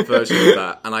 10-hour version of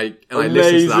that, and I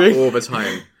listen to that all the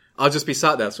time. I'll just be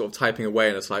sat there sort of typing away,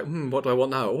 and it's like, what do I want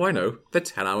now? Oh, I know. The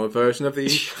 10-hour version of the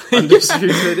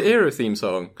Undisputed Era theme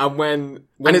song. And when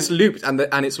it's looped, and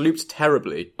it's looped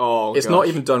terribly. Oh, it's not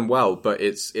even done well, but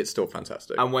it's still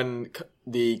fantastic. And when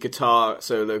the guitar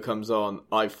solo comes on,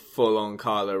 I full on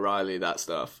Kyle O'Reilly that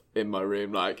stuff in my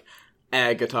room, like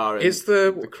air guitar. Is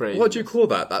the crazy? What do you call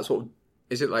that? That's what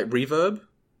is it like reverb?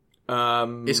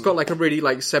 It's got like a really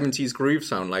like 70s groove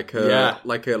sound, like a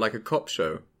cop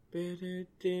show. They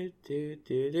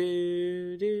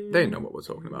know what we're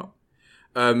talking about.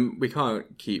 We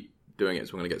can't keep doing it,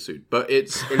 so we're going to get sued. But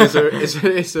it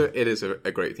is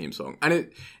a great theme song, and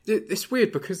it's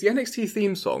weird because the NXT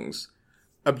theme songs,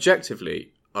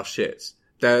 objectively, are shit.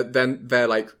 They're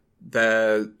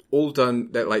all done.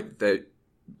 They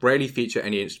rarely feature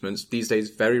any instruments these days.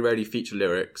 Very rarely feature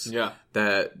lyrics. Yeah,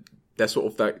 they're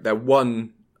sort of they're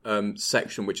one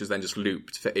section which is then just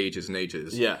looped for ages and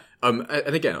ages. Yeah. And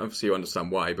again, obviously you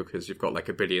understand why, because you've got like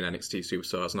a billion NXT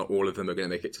superstars, not all of them are going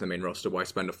to make it to the main roster. Why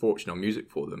spend a fortune on music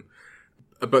for them?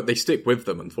 But they stick with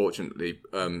them, unfortunately,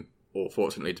 or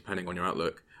fortunately, depending on your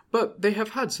outlook. But they have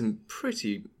had some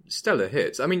pretty stellar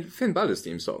hits. I mean, Finn Balor's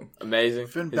theme song. Amazing.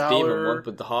 Finn His Balor, demon one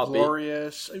with the heartbeat.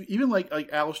 Glorious. Even like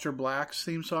Aleister Black's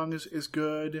theme song is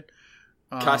good.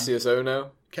 Cassius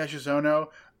Ono.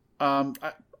 I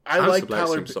like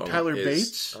Tyler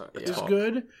Bates is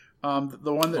good.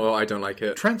 The one that... Oh, I don't like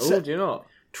it. Do you not?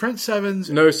 Trent Seven's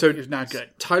is not good.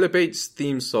 Tyler Bates'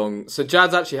 theme song... So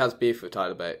Jazz actually has beef with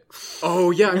Tyler Bates. Oh,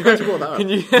 yeah, I'm glad you brought that up.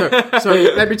 No, so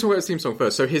let me talk about his theme song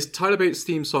first. So his Tyler Bates'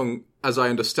 theme song, as I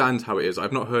understand how it is,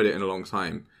 I've not heard it in a long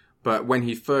time, but when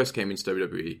he first came into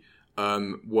WWE,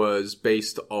 was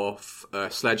based off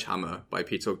Sledgehammer by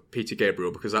Peter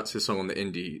Gabriel, because that's his song on the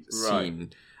indie scene.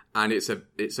 And it's a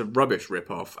rubbish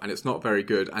rip-off, and it's not very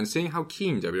good. And seeing how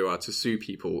keen WWE are to sue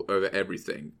people over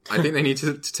everything, I think they need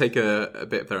to take a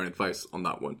bit of their own advice on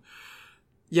that one.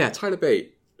 Yeah, Tyler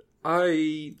Bate,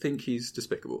 I think he's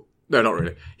despicable. No, not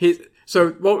really. We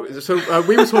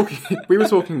were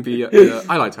talking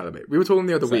I like Tyler Bate. We were talking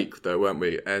the other week though, weren't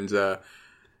we? And Tyler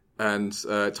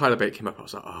Bate came up. I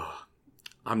was like,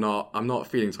 I'm not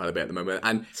feeling Tyler Bate at the moment.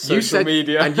 And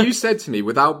media. And you said to me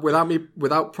without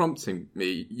prompting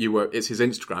me, it's his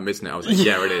Instagram, isn't it? I was like,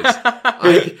 yeah, it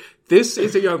is. This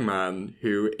is a young man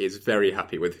who is very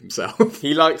happy with himself.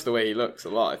 He likes the way he looks a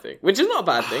lot, I think, which is not a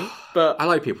bad thing. But I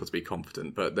like people to be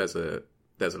confident, but there's a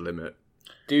limit.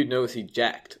 Dude knows he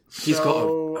jacked. He's got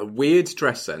a weird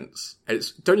dress sense.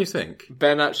 Don't you think?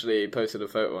 Ben actually posted a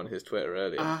photo on his Twitter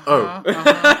earlier.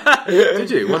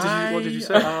 Did you? What did you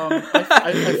say?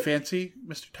 I fancy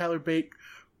Mr. Tyler Bate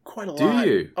quite a lot. Do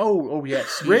you? Oh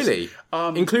yes. Really?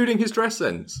 Including his dress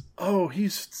sense? Oh,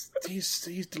 he's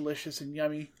delicious and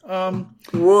yummy.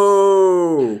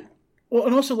 Whoa. Well,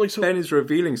 and also Ben is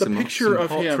revealing some picture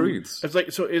of hot him. Truths.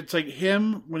 It's like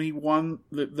him when he won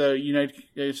the United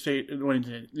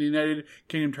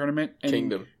Kingdom tournament.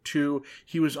 And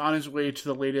he was on his way to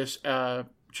the latest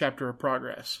chapter of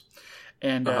Progress,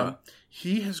 and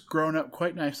he has grown up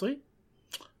quite nicely.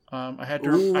 I had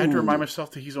to remind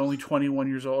myself that he's only 21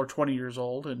 years old or 20 years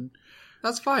old, and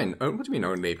that's fine. What do you mean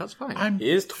only? That's fine. He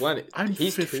is 20.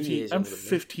 He's 15. I'm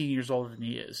 15 years older than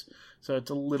he is. So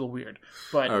it's a little weird,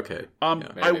 but okay.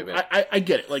 I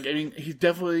get it. Like, I mean, he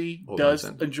definitely does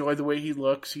enjoy the way he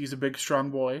looks. He's a big, strong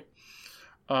boy.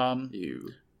 But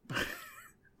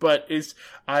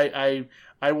I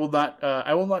will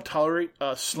not tolerate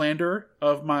slander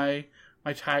of my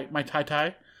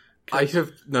tie.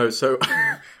 I've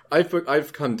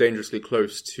come dangerously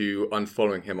close to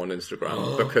unfollowing him on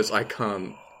Instagram because I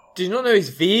can't. Do you not know he's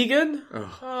vegan?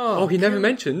 He never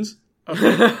mentions.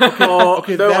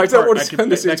 Okay, no, that I don't part want I to could- turn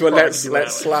this that into a part I let's could do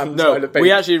without. slam No, Tyler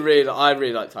Bate. I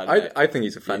really like Tyler Bate. I think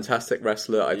he's a fantastic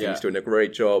wrestler. I think Yeah. he's doing a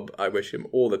great job. I wish him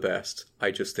all the best.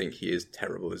 I just think he is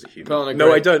terrible as a human. Put on a No,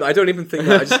 great- I don't. I don't even think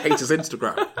that. I just hate his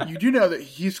Instagram. You do know that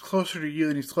he's closer to you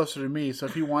than he's closer to me, so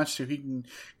if he wants to, he can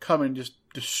come and just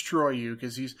destroy you,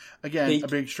 because he's, again, a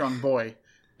big, strong boy.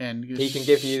 And He can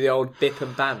give you the old bip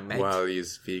and bang, mate. Well,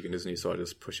 he's vegan, isn't he? So I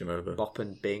just push him over. Bop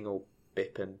and bing or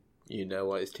bip and you know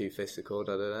what his two fists are called.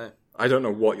 I don't know. I don't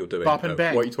know what you're doing. Bop and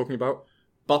bang. What are you talking about?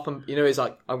 Bop and he's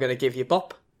like, I'm going to give you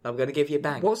bop. I'm going to give you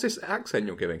bang. What's this accent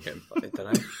you're giving him? I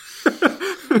don't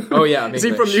know. Oh yeah, I'm Is he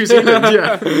English. from New Zealand?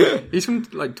 Yeah. He's from,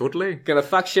 like, Dudley. Gonna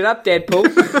fuck shit up, Deadpool.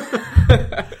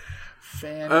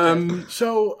 Fantastic.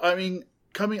 So, I mean,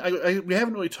 we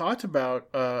haven't really talked about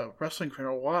wrestling for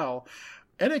a while.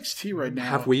 NXT right now.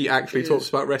 Have we actually talked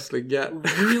about wrestling yet?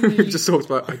 Really- We've just talked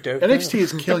about... NXT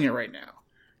is killing it right now.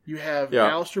 You have Yeah.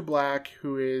 Aleister Black,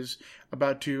 who is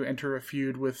about to enter a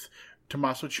feud with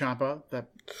Tommaso Ciampa, that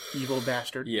evil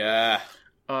bastard. Yeah.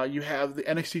 You have the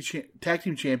NXT Tag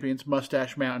Team Champions,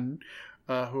 Mustache Mountain,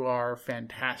 who are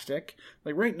fantastic.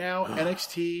 Like, right now,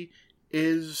 NXT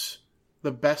is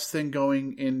the best thing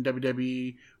going in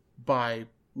WWE by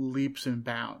leaps and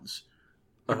bounds.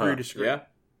 Agree or disagree? Yeah.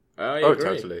 I Oh, agree.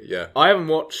 totally, yeah. I haven't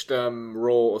watched Raw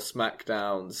or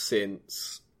SmackDown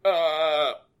since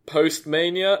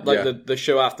post-Mania, like Yeah. the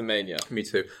show after Mania. Me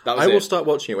too. That was I will it. start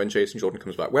watching it when Jason Jordan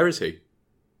comes back. Where is he?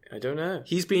 I don't know.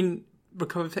 He's been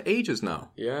recovered for ages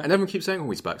now. Yeah. And everyone keeps saying, oh,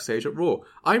 he's backstage at Raw.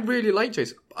 I really like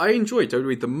Jason. I enjoyed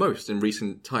WWE the most in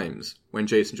recent times when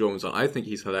Jason Jordan was on. I think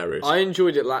he's hilarious. I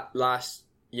enjoyed it last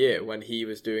year when he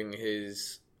was doing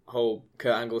his whole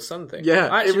Kurt Angle's son thing. Yeah,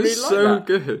 I actually it was really so liked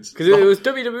that. good. Because it was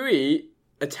WWE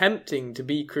attempting to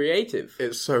be creative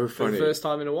It's so for funny. the first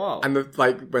time in a while. And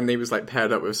when he was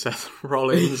paired up with Seth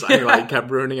Rollins and he kept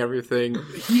ruining everything.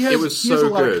 He has, it was he so has a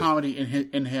lot good. of comedy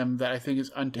in him that I think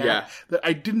is untapped. Yeah. That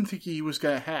I didn't think he was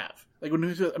going to have. Like when he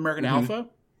was with American Alpha,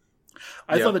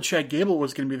 I Yeah. thought that Chad Gable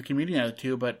was going to be the comedian out of the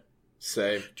two, but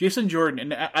Same. Jason Jordan,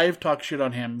 and I have talked shit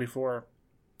on him before,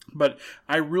 but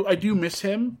I do miss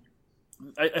him.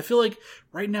 I feel like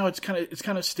right now it's kind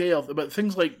of stale. But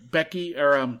things like Becky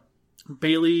or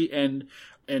Bailey and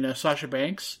Sasha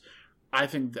Banks, I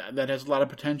think that has a lot of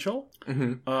potential.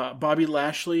 Mm-hmm. Bobby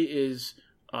Lashley is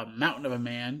a mountain of a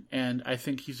man, and I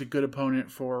think he's a good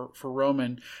opponent for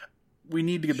Roman. We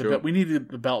need to get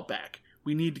the belt back.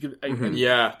 We need to get and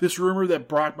Yeah. this rumor that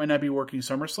Brock might not be working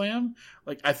SummerSlam.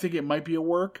 Like, I think it might be a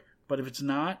work, but if it's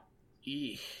not,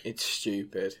 It's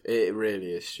stupid. It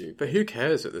really is stupid. But who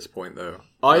cares at this point, though?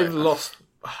 I've lost...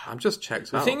 I'm just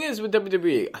checked The out. thing is with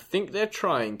WWE, I think they're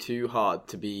trying too hard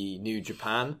to be New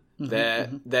Japan.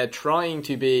 They're trying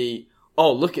to be,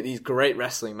 oh, look at these great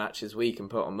wrestling matches we can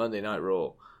put on Monday Night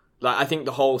Raw. Like, I think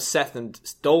the whole Seth and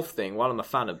Dolph thing, while I'm a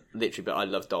fan of literally, but I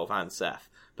love Dolph and Seth,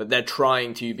 but they're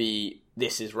trying to be,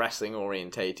 this is wrestling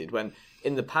orientated, when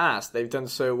in the past they've done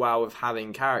so well with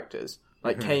having characters.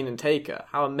 Like Kane and Taker.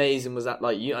 How amazing was that?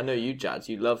 Like, I know you, Jads,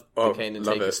 you love the Kane and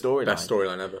Taker storyline. Best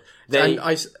storyline ever. They- And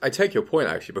I take your point,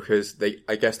 actually, because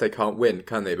I guess they can't win,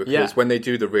 can they? Because Yeah. when they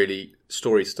do the really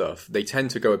story stuff, they tend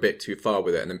to go a bit too far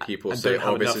with it, and then people And say, don't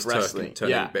have oh, this enough is wrestling.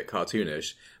 turning Yeah. a bit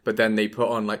cartoonish. But then they put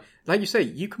on, like you say,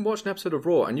 you can watch an episode of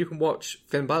Raw, and you can watch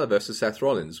Finn Balor versus Seth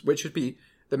Rollins, which would be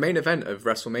the main event of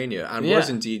WrestleMania, and was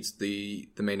indeed the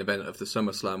main event of the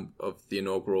SummerSlam of the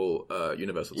inaugural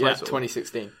Universal Yeah, title.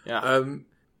 2016. Yeah.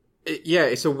 It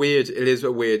is a weird,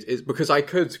 it's because I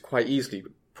could quite easily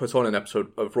put on an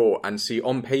episode of Raw and see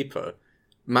on paper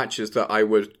matches that I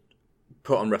would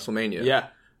put on WrestleMania. Yeah.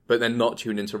 But then not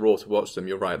tune into Raw to watch them.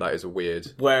 You're right, that is a weird.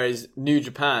 Whereas New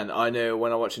Japan, I know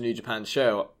when I watch a New Japan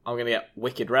show, I'm going to get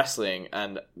wicked wrestling,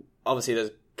 and obviously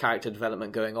there's character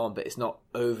development going on, but it's not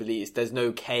overly. There's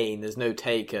no Kane, there's no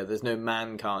Taker, there's no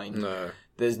Mankind, No.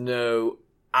 there's no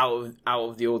out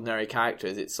of the ordinary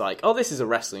characters. It's like, oh, this is a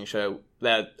wrestling show.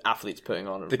 They're athletes putting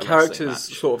on The a characters wrestling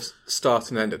match. sort of start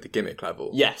and end at the gimmick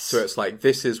level. Yes. So it's like,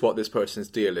 this is what this person's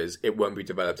deal is. It won't be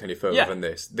developed any further Yeah. than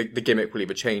this. The gimmick will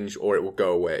either change or it will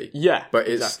go away. Yeah, But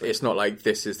exactly. it's not like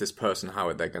this is this person,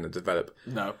 how they're going to develop.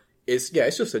 No, It's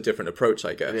just a different approach,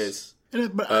 I guess. it is.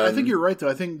 But I think you're right, though.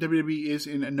 I think WWE is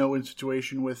in a no-win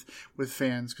situation with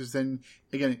fans, because then,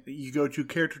 again, you go to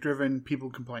character-driven, people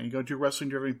complain. You go to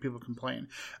wrestling-driven, people complain.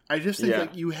 I just think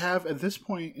that you have, at this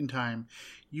point in time,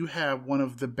 you have one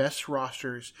of the best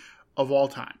rosters of all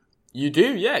time. You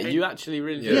do, yeah. You actually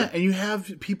really do. Yeah, and you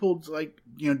have people, like,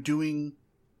 doing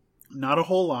not a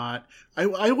whole lot. I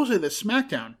will say that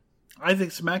SmackDown, I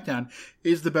think SmackDown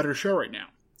is the better show right now.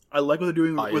 I like what they're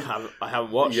doing. I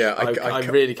haven't watched. Yeah, I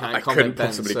really can't comment. couldn't Ben,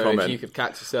 possibly so comment. If you could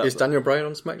catch us up. Is Daniel Bryan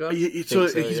on SmackDown?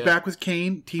 He's back with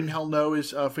Kane. Team Hell No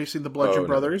is facing the Bludgeon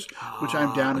Brothers, which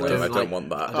I'm down with. I don't want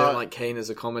that. I don't like Kane as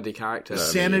a comedy character.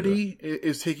 Sanity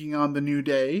is taking on the New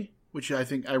Day, which I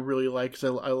think I really like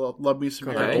because I love me some.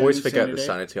 I always forget the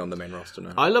Sanity on the main roster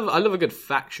now. I love a good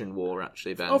faction war,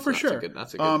 actually, Ben. Oh, for sure.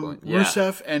 That's a good point. Yeah.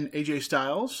 Rusev and AJ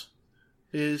Styles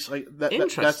is like that.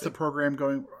 That's the program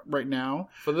going right now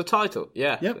for the title.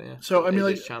 Yeah. Yep. Yeah. So I mean,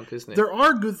 like, champ, isn't he? There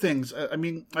are good things. I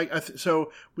mean, like,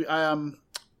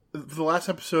 the last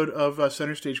episode of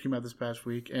Center Stage came out this past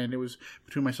week, and it was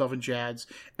between myself and Jads,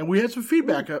 and we had some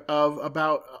feedback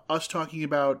about us talking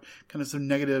about kind of some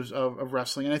negatives of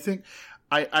wrestling, and I think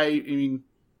I mean,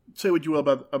 say what you will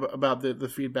about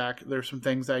the feedback. There's some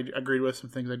things I agreed with, some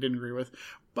things I didn't agree with,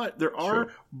 but there are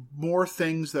more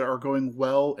things that are going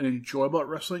well and enjoyable at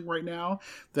wrestling right now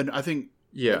than I think.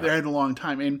 Yeah, they had a long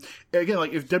time, and again,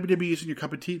 like if WWE isn't your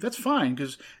cup of tea, that's fine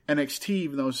because NXT,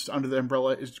 even though it's under the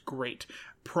umbrella, is great.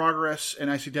 Progress and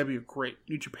ICW, great.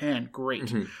 New Japan, great.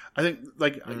 Mm-hmm. I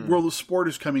think World of Sport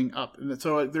is coming up, and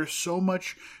so there's so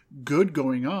much good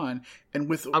going on.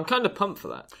 And I'm kind of pumped for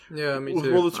that. Yeah, me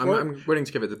too. World of Sport, I'm willing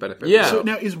to give it the benefit. Yeah. So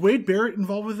now is Wade Barrett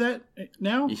involved with that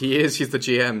now? He is. He's the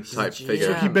GM type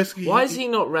figure. So why is he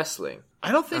not wrestling?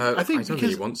 I don't think. I think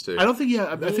he wants to. I don't think.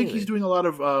 Yeah, really? I think he's doing a lot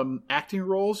of acting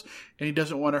roles, and he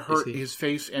doesn't want to hurt his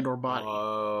face and or body.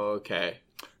 Oh, okay.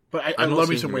 But I love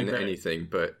me some Wade Barrett. Anything,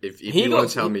 but if you want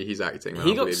to tell me he's acting,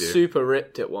 he got super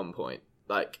ripped at one point.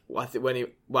 Like I think when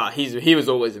he was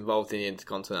always involved in the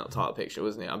Intercontinental title picture,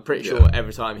 wasn't he? I'm pretty sure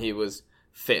every time he was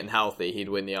fit and healthy, he'd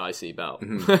win the IC belt.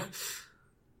 Mm-hmm.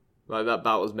 Like that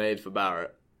belt was made for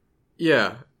Barrett.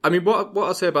 Yeah, I mean, what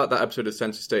I'll say about that episode of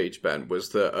Center Stage, Ben, was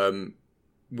that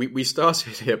we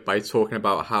started here by talking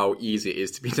about how easy it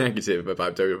is to be negative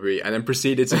about WWE, and then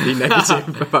proceeded to be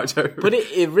negative about WWE. But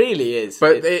it really is.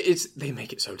 But they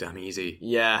make it so damn easy.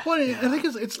 Yeah. Well, I think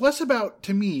it's less about,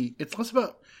 to me, it's less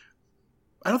about.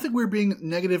 I don't think we were being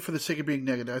negative for the sake of being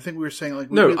negative. I think we were saying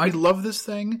we love this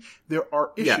thing. There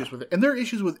are issues with it, and there are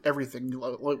issues with everything.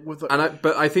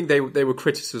 But I think they were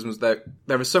criticisms that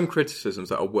there are some criticisms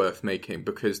that are worth making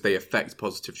because they affect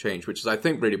positive change, which is I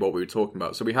think really what we were talking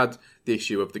about. So we had the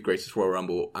issue of the Greatest Royal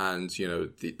Rumble and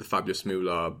the Fabulous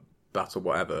Moolah battle,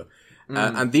 whatever,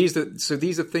 and these are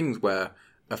things where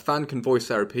a fan can voice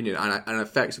their opinion and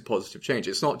affects a positive change.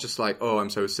 It's not just like, oh, I'm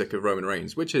so sick of Roman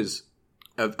Reigns, which is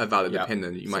a valid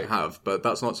opinion that you might have, but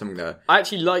that's not something that... I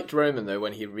actually liked Roman, though,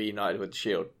 when he reunited with the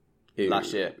Shield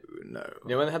last year. No. You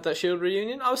know, when they had that Shield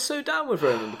reunion? I was so down with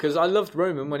Roman, because I loved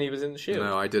Roman when he was in the Shield.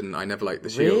 No, I didn't. I never liked the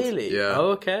Shield. Really? Yeah.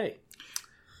 Oh, okay.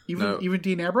 Even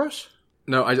Dean Ambrose?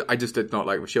 No, I just did not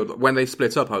like the Shield. When they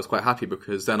split up, I was quite happy,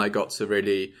 because then I got to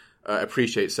really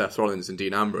appreciate Seth Rollins and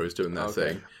Dean Ambrose doing their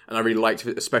thing. And I really liked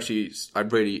it, especially, I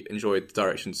really enjoyed the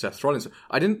direction Seth Rollins...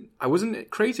 I wasn't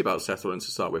crazy about Seth Rollins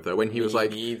to start with, though, when he was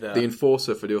like the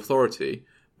enforcer for the Authority,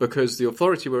 because the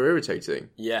Authority were irritating.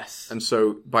 Yes. And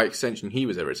so, by extension, he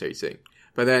was irritating.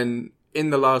 But then,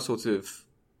 in the last sort of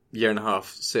year and a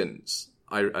half since,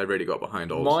 I really got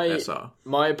behind old SR.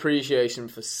 My appreciation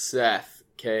for Seth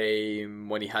came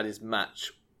when he had his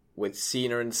match with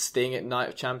Cena and Sting at Night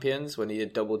of Champions, when he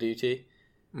did double duty.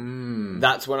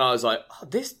 That's when I was like, oh,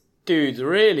 this dude's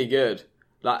really good.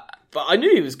 Like, but I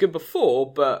knew he was good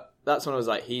before, but that's when I was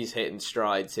like, he's hitting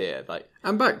strides here. Like,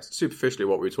 and back superficially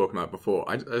what we were talking about before,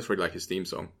 I just really like his theme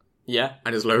song. Yeah.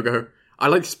 And his logo. I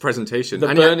like his presentation. The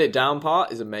Burn It Down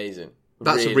part is amazing.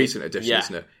 That's really a recent addition,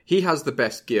 isn't it? He has the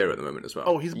best gear at the moment as well.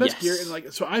 Oh, he's the best gear,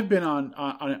 and so I've been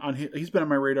on he's been on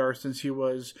my radar since he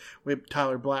was with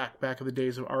Tyler Black back in the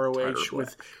days of ROH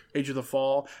with Age of the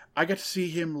Fall. I got to see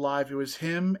him live. It was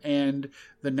him and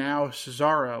the now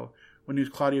Cesaro when he was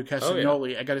Claudio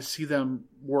Castagnoli. I got to see them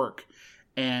work,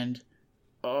 and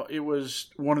it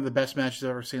was one of the best matches I've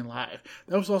ever seen live.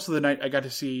 That was also the night I got to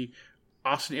see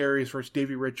Austin Aries versus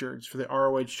Davey Richards for the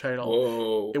ROH title.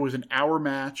 Whoa. It was an hour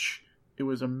match. It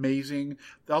was amazing.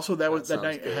 Also, that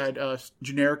night good. Had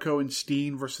Generico and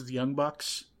Steen versus the Young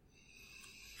Bucks.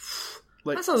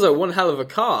 That sounds like one hell of a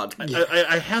card.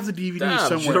 I have the DVD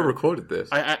somewhere. You should have recorded this.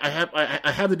 I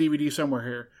have the DVD somewhere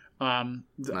here.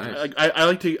 Nice. I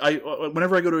like to.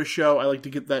 Whenever I go to a show, I like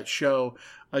to get that show.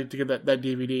 I like to get that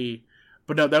DVD.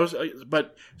 But no, that was.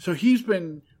 But so he's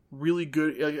been really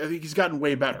good. I think he's gotten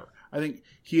way better. I think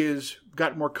he has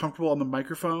gotten more comfortable on the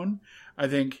microphone. I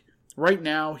think. Right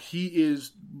now, he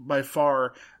is by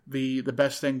far the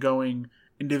best thing going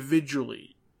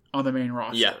individually on the main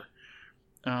roster. Yeah.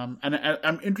 And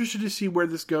I'm interested to see where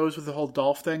this goes with the whole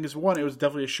Dolph thing. Is one, it was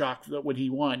definitely a shock when he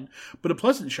won, but a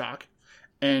pleasant shock.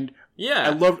 And Yeah.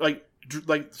 I loved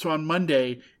so on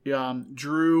Monday,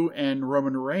 Drew McIntyre and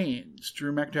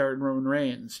Roman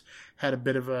Reigns had a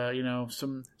bit of a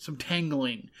some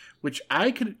tangling, which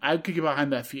I could get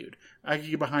behind that feud. I could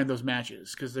get behind those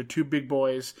matches because they're two big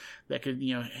boys that could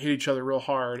hit each other real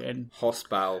hard, and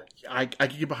hostile. I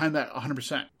could get behind that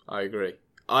 100%. I agree.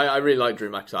 I really like Drew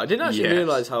McIntyre. I didn't actually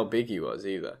realize how big he was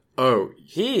either. Oh,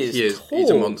 he is tall. He's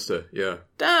a monster. Yeah.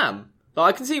 Damn.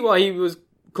 I can see why he was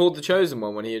called the Chosen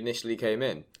One when he initially came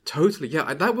in. Totally,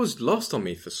 yeah. That was lost on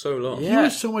me for so long. Yeah. He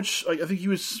was so much I think he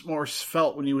was more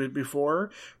svelte when he was before,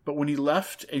 but when he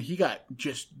left, and he got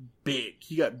just big.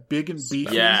 He got big and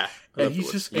beefy. Yeah. And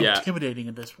he's just intimidating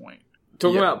at this point.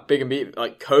 Talking about big and beefy,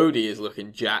 Cody is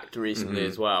looking jacked recently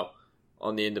as well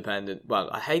on the independent. Well,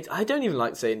 I don't even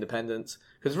like to say independents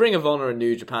because Ring of Honor and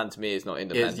New Japan to me is not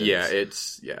independent.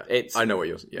 It's I know what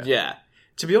you're. Yeah.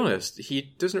 To be honest, he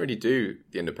doesn't really do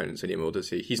the independents anymore, does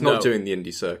he? He's not doing the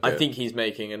indie circuit. I think he's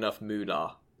making enough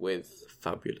moolah with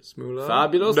fabulous moolah.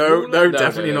 No,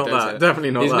 definitely not that.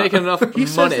 Definitely not he's that. He's making enough money. He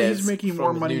says that he's making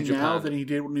more money now than he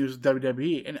did when he was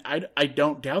WWE, and I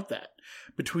don't doubt that.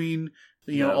 Between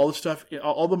all the stuff,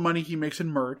 all the money he makes in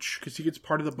merch, because he gets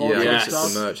part of the bulk of his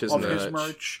stuff, merch, all of his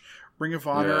merch, Ring of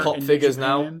Honor, pop figures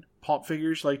now, pop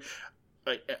figures, like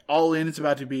All In. It's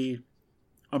about to be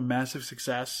a massive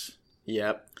success.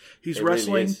 Yep. He's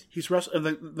wrestling. Really he's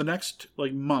wrestling the next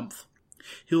month.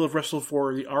 He'll have wrestled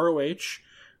for the ROH,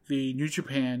 the New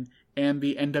Japan, and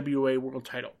the NWA World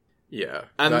Title. Yeah,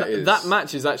 and that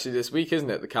match is actually this week, isn't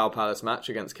it? The Cal Palace match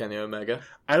against Kenny Omega.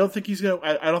 I don't think he's gonna.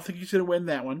 I don't think he's gonna win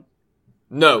that one.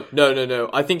 No.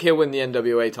 I think he'll win the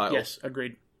NWA title. Yes,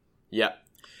 agreed. Yeah.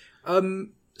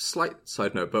 Slight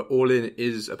side note, but All In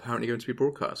is apparently going to be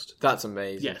broadcast. That's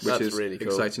amazing. Yes, which that's is really cool.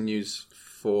 Exciting news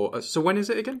for. So when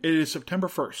is it again? It is September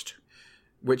 1st,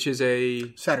 which is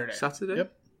a Saturday.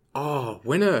 Yep. Oh,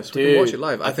 winner! So we can watch it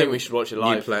live. I think we should watch it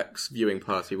live. Newplex viewing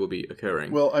party will be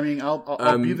occurring. Well, I mean,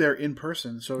 I'll be there in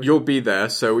person. So you'll be there,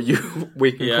 so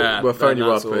we'll phone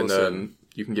you up and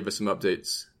you can give us some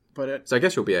updates. So I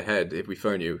guess you'll be ahead if we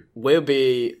phone you. We'll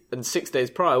be, and 6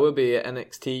 days prior, we'll be at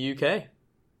NXT UK.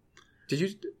 Did you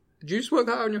just work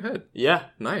that out in your head? Yeah.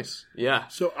 Nice. Yeah.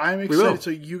 So I'm excited. So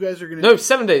you guys are going to... No,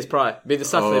 7 days prior. Be the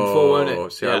Saturday before, won't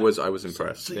it? See, I was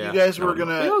impressed. So you guys were going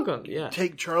to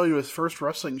take Charlie to his first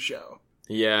wrestling show.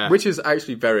 Yeah. Which is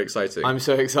actually very exciting. I'm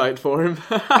so excited for him.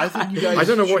 I think you guys... I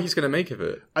don't know what he's going to make of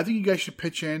it. I think you guys should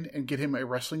pitch in and get him a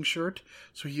wrestling shirt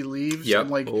so he leaves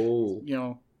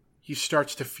and he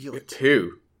starts to feel it.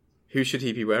 Who should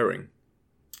he be wearing?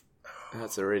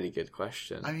 That's a really good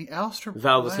question. I mean, Aleister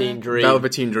Velveteen Black. Dream.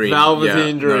 Velveteen Dream. No,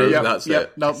 that's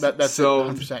it. No, that's so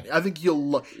 100%. I think you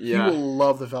will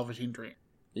love the Velveteen Dream.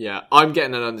 Yeah, I'm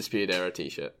getting an Undisputed Era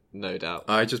t-shirt, no doubt.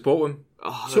 I just bought one.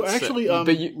 Oh, so actually,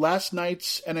 last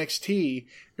night's NXT,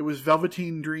 it was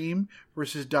Velveteen Dream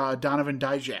versus Donovan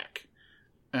Dijak.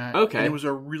 Okay. And it was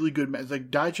a really good match. Like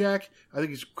Dijak, I think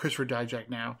he's Christopher Dijak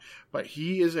now, but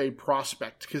he is a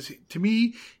prospect because to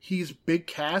me, he's Big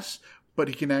Cass, but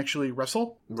he can actually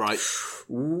wrestle. Right.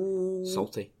 Ooh.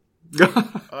 Salty.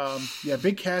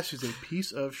 Big Cass is a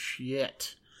piece of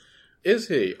shit. Is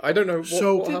he? I don't know.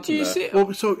 What happened you see? there?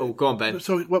 Well, go on, Ben.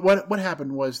 So what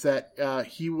happened was that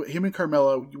him and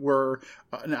Carmella were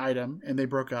an item, and they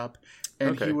broke up.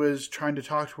 And he was trying to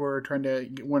talk to her, trying to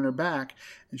win her back,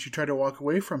 and she tried to walk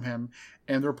away from him.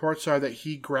 And the reports are that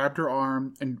he grabbed her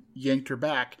arm and yanked her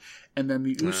back. And then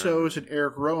the Usos and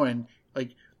Eric Rowan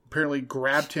apparently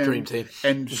grabbed him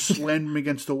and slammed him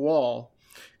against the wall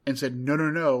and said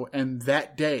no. And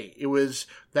that day it was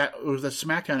the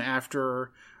SmackDown after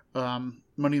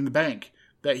Money in the Bank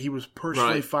that he was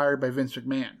personally fired by Vince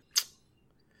McMahon.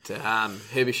 Damn,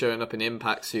 he'll be showing up in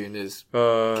Impact soon as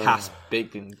Cass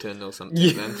Bigington or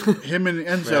something. Then him and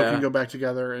Enzo can go back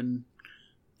together and.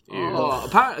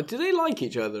 Apparently, do they like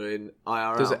each other in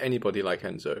IRL? Does anybody like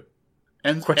Enzo?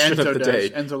 Question of the day.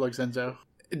 Enzo likes Enzo.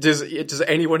 Does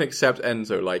anyone except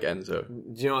Enzo like Enzo?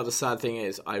 Do you know what the sad thing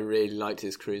is? I really liked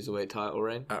his Cruiserweight title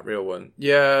reign. That real one.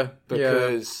 Yeah.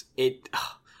 Because it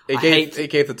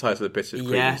gave the title a bit of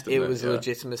credence. Yeah, it was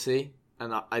legitimacy.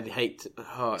 And I'd hate...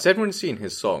 Has everyone seen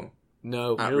his song?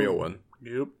 No. That real one?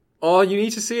 Nope. Oh, you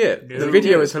need to see it. Nope. The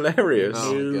video is hilarious.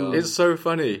 Oh, it's so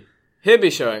funny. He'll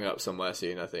be showing up somewhere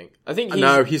soon, I think.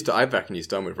 No, I reckon he's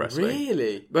done with wrestling.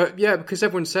 Really? But yeah, because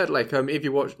everyone said, if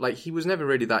you watch... he was never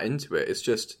really that into it.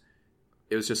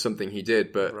 It was just something he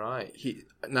did, but... Right.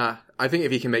 I think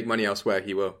if he can make money elsewhere,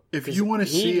 he will. If you want to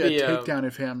see a takedown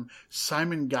of him,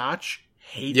 Simon Gotch...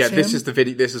 hates him. This is the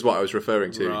video. This is what I was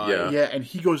referring to. Right. Yeah, and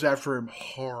he goes after him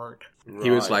hard.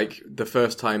 He was the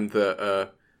first time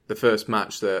that the first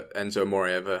match that Enzo Amore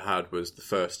ever had was the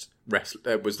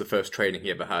first training he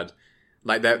ever had.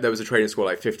 Like there was a training school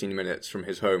like 15 minutes from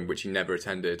his home, which he never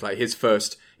attended. Like his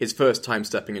first time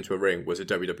stepping into a ring was a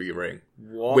WWE ring.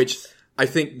 What? Which I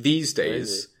think these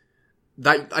days,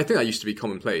 I think that used to be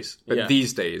commonplace, but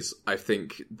these days I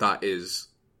think that is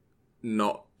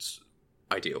not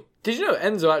ideal. Did you know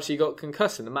Enzo actually got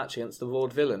concussed in the match against the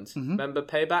Vaudevillains? Remember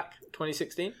Payback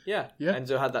 2016? Yeah.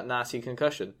 Enzo had that nasty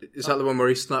concussion. Is that the one where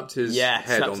he snapped his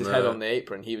head on the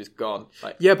apron? He was gone.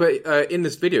 Like, yeah, but in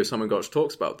this video, Simon Gotch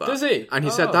talks about that. Does he? And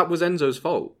he said that was Enzo's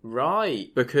fault.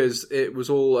 Right. Because it was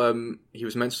all, he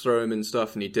was meant to throw him and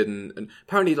stuff, and he didn't. And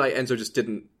apparently, like, Enzo just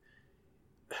didn't.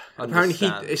 Understand.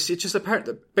 Apparently, it's just apparent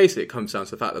that basically it comes down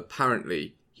to the fact that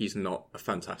apparently he's not a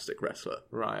fantastic wrestler.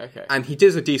 Right, okay. And he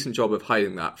does a decent job of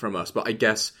hiding that from us, but I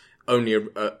guess only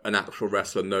an actual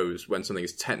wrestler knows when something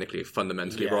is technically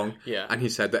fundamentally wrong. Yeah. And he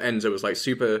said that Enzo was like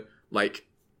super like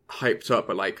hyped up,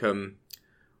 but like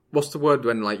what's the word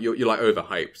when like you're like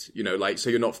overhyped? You know, like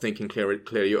so you're not thinking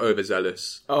clearly, you're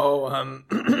overzealous. Oh,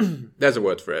 there's a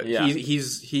word for it. Yeah. He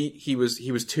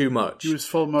was too much. He was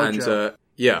full mojo. And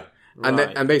yeah.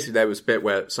 Right. And basically there was a bit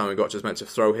where Simon Gotch was meant to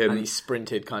throw him. And he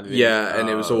sprinted kind of. And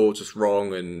it was all just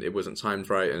wrong and it wasn't timed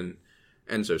right and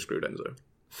Enzo screwed Enzo.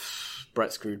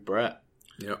 Brett screwed Brett.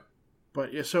 Yeah.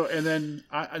 But yeah, so and then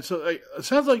it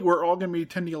sounds like we're all going to be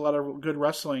attending a lot of good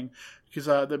wrestling because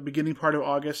the beginning part of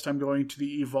August I'm going to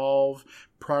the Evolve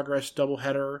Progress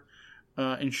doubleheader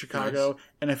in Chicago,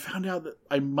 and I found out that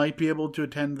I might be able to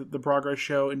attend the Progress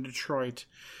show in Detroit,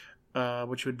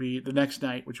 which would be the next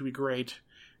night, which would be great.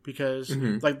 Because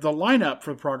like the lineup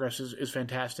for Progress is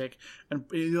fantastic, and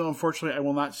unfortunately, I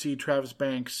will not see Travis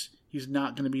Banks. He's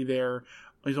not going to be there.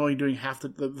 He's only doing half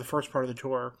the first part of the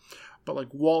tour, but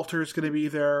like Walter's going to be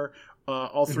there.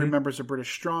 All three members of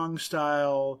British Strong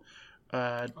Style.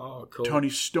 Cool.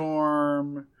 Tony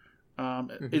Storm.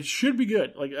 It should be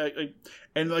good.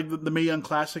 And the Mae Young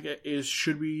Classic they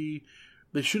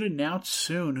should announce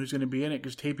soon who's going to be in it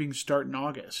because tapings start in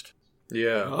August.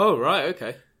 Yeah. Oh right,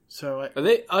 okay. So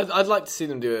I'd like to see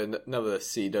them do another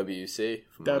CWC.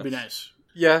 That would be nice.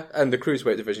 Yeah, and the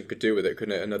Cruiserweight division could do with it,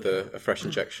 couldn't it? A fresh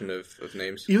injection of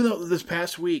names. Even though this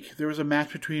past week there was a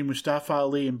match between Mustafa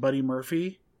Ali and Buddy Murphy.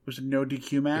 It was a no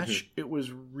DQ match. It was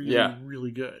really,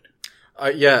 really good.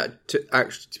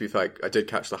 To be fair, I did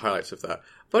catch the highlights of that.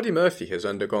 Buddy Murphy has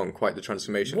undergone quite the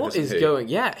transformation. What is going?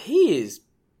 Yeah, he is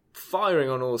firing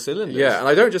on all cylinders. Yeah, and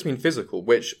I don't just mean physical,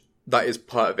 which that is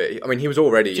part of it. I mean, he was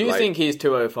already. Do you think he's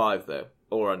 205 though,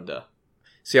 or under?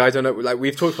 See, I don't know. Like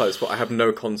we've talked about this, but I have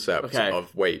no concept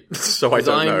of weight, so I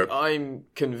don't know. I'm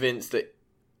convinced that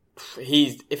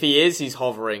if he is, he's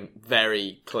hovering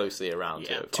very closely around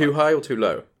 205. Too high or too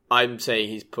low? I'm saying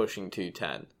he's pushing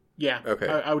 210. Yeah, okay.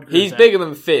 I would agree he's with bigger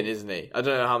than Finn, isn't he? I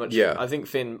don't know how much. Yeah. I think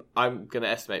Finn. I'm going to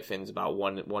estimate Finn's about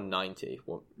 190,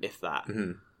 if that.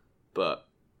 Mm-hmm. But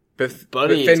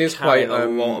Buddy Finn is quite a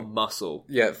lot of muscle.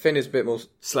 Yeah, Finn is a bit more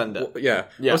slender. Yeah.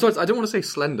 Also, I don't want to say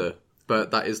slender,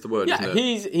 but that is the word. Yeah, isn't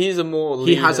it? he's a more.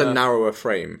 He has a narrower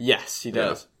frame. Yes, he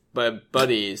does. Yeah. But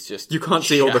Buddy is just. You can't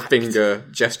see all the finger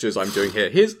gestures I'm doing here.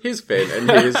 Here's Finn and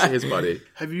here's Buddy.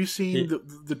 Have you seen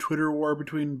the Twitter war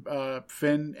between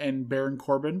Finn and Baron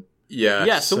Corbin? Yeah.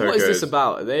 Yeah. So what is this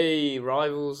about? Are they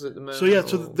rivals at the moment?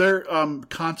 So they're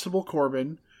Constable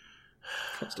Corbin.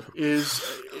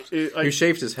 Who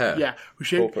shaved his hair? Yeah, who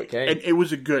shaved, and it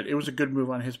was a good move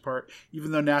on his part.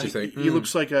 Even though now he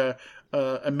looks like a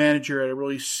manager at a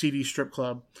really seedy strip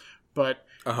club, but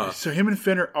so him and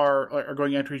Finn are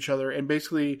going after each other, and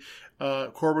basically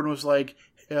Corbin was like,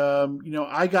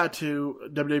 I got to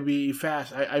WWE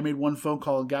fast. I made one phone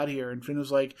call and got here, and Finn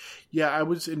was like, yeah, I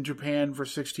was in Japan for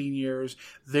 16 years.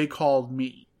 They called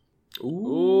me.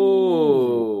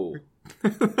 Ooh.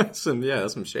 That's some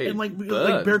shade. And like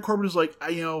Baron Corbin is like,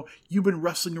 you've been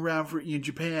wrestling around in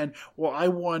Japan. Well, I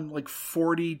won like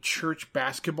 40 church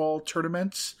basketball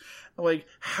tournaments. Like,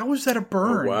 how is that a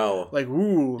burn? Oh, wow. Like,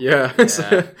 ooh. Yeah.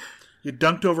 You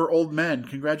dunked over old men.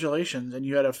 Congratulations. And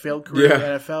you had a failed career in the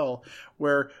NFL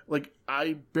where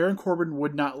Baron Corbin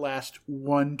would not last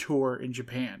one tour in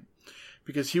Japan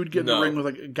because he would get in the ring with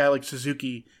a guy like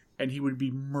Suzuki and he would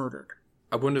be murdered.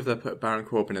 I wonder if they put Baron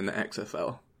Corbin in the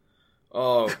XFL.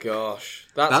 Oh gosh,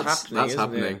 that's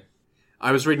happening. It?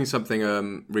 I was reading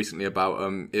something recently about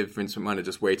if Vince McMahon had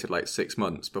just waited like 6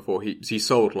 months before he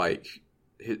sold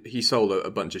he sold a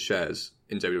bunch of shares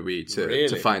in WWE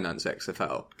to finance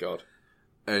XFL. God,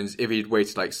 and if he'd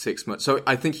waited like 6 months, so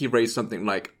I think he raised something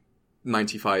like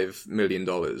 $95 million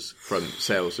from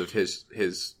sales of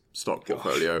his stock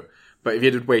portfolio. But if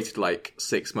he'd had waited like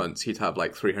 6 months, he'd have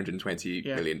like $320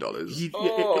 million.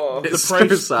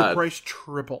 The price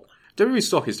tripled. WWE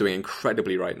stock is doing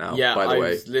incredibly right now, by the way.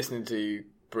 I was listening to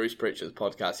Bruce Pritchard's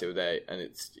podcast the other day, and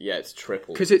it's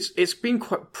tripled. Because it's been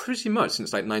pretty much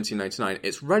since like 1999.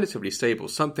 It's relatively stable,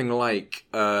 something like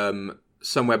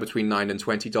somewhere between $9 and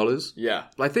 $20. Yeah,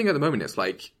 I think at the moment it's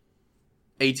like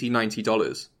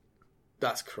 $80-$90.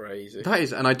 That's crazy. That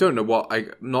is, and I don't know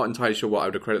I'm not entirely sure what I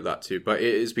would accredit that to, but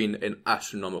it has been an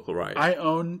astronomical rise. I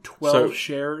own 12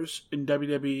 shares in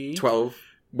WWE. 12.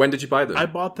 When did you buy them? I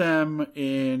bought them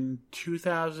in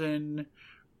 2000,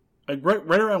 like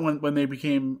right around when they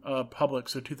became public,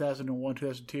 so 2001,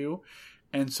 2002.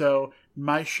 And so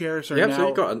my shares are now so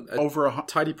you got over a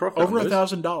tidy profit. Over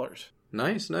 $1,000.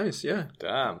 Nice, yeah.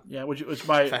 Damn. Yeah, which was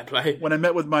my fair play. When I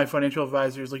met with my financial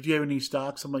advisors, like, do you have any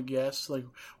stocks? I'm like, yes. Like,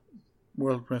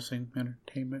 World Wrestling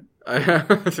Entertainment. I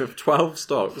have 12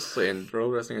 stocks in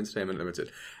World Wrestling Entertainment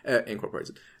Limited,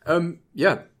 Incorporated.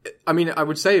 Yeah, I mean, I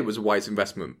would say it was a wise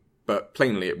investment, but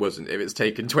plainly it wasn't. If it's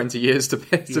taken 20 years to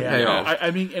pay off.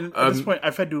 I mean, and at this point,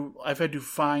 I've had to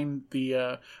find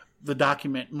the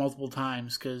document multiple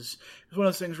times because it's one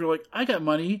of those things where like I got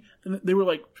money, and they were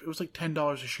like it was like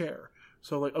 $10 a share.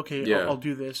 So like okay, I'll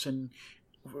do this and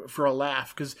for a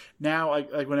laugh because now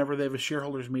like whenever they have a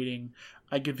shareholders meeting,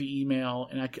 I get the email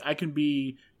and I can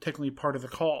be technically part of the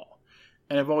call.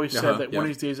 And I've always said that one of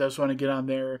these days I just want to get on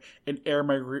there and air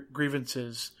my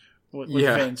grievances with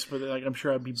Vince, but like I'm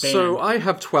sure I'd be banned. So I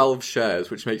have 12 shares,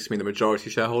 which makes me the majority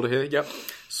shareholder here. Yep.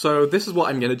 So this is what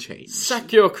I'm going to change.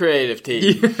 Sack your creative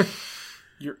team.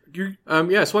 So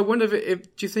I wonder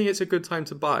if do you think it's a good time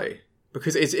to buy?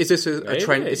 Because is this a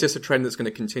trend? Is this a trend that's going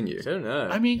to continue? I don't know.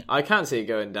 I mean, I can't see it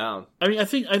going down. I mean, I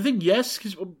think yes.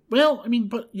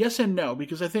 But yes and no,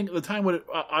 because I think the time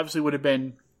would have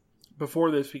been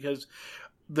before this because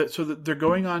they're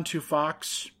going on to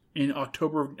Fox in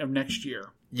October of next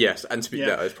year. Yes, and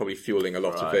that is probably fueling a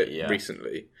lot of it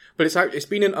recently. But it's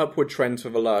been an upward trend for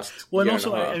the last year and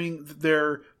also, and a half. I mean,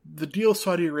 the deal with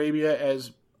Saudi Arabia,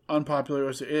 as unpopular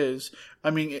as it is,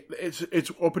 I mean,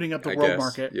 it's opening up the world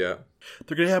market. Yeah,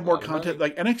 they're going to have more content.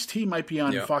 Like NXT might be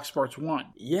on Fox Sports 1.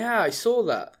 Yeah, I saw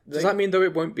that. Does that mean though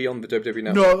it won't be on the WWE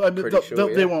network?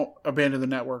 No, they won't abandon the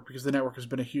network because the network has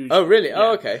been a huge. Oh, really? Yeah.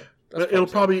 Oh, okay. But it'll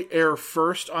probably air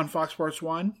first on Fox Sports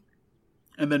 1,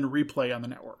 and then replay on the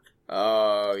network.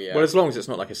 Oh, yeah. Well, as long as it's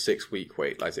not like a 6-week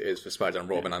wait like it is for SmackDown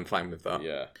Raw, and I'm fine with that.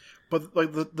 Yeah. But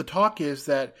like the talk is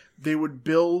that they would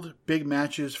build big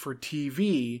matches for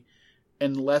TV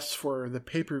and less for the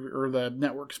pay-per-view or the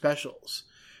network specials.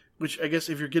 Which I guess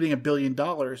if you're getting $1 billion,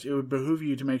 it would behoove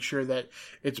you to make sure that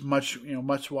it's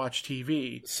must-watch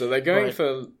TV. So they're going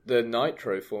for the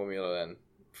Nitro formula then.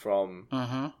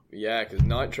 Because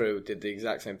Nitro did the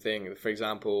exact same thing. For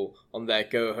example, on their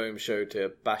go home show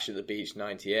to Bash at the Beach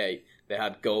 '98, they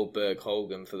had Goldberg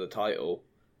Hogan for the title,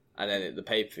 and then at the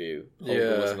pay per view,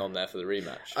 Hogan wasn't on there for the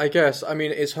rematch. I guess. I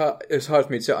mean, it's hard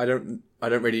for me to say. I don't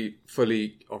really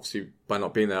fully, obviously, by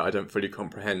not being there, I don't fully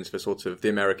comprehend the sort of the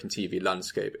American TV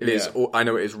landscape. It is. I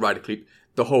know it is radically.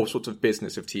 The whole sort of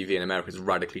business of TV in America is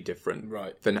radically different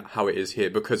than how it is here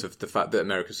because of the fact that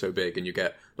America's so big and you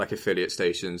get like affiliate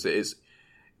stations. It is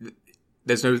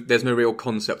there's no real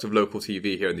concept of local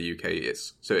TV here in the UK.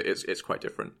 It's quite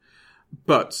different.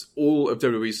 But all of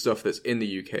WWE's stuff that's in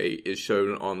the UK is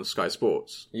shown on Sky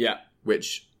Sports. Yeah,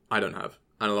 which I don't have,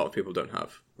 and a lot of people don't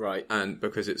have. Right, and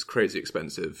because it's crazy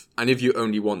expensive, and if you're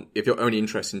only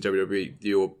interested in WWE,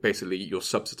 you're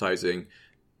subsidizing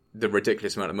the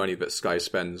ridiculous amount of money that Sky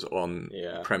spends on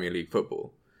Premier League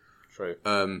football. True.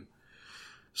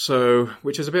 So,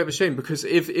 which is a bit of a shame because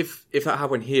if that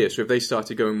happened here, so if they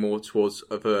started going more towards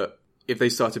if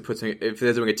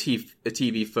they're doing a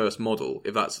TV first model,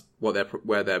 if that's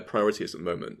where their priority is at the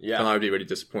moment, then I would be really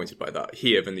disappointed by that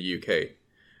here than the UK.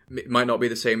 It might not be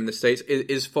the same in the States.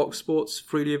 Is Fox Sports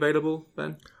freely available,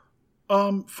 Ben?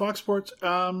 Fox Sports,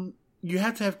 you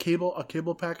have to have a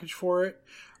cable package for it.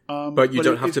 But you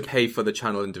don't have to pay for the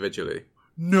channel individually.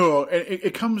 No,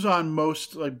 it comes on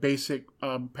most like basic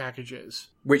packages.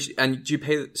 Do you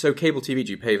pay? So cable TV,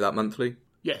 do you pay that monthly?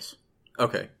 Yes.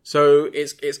 Okay, so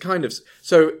it's kind of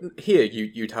so here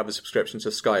you'd have a subscription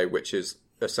to Sky, which is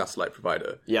a satellite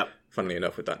provider. Yeah. Funnily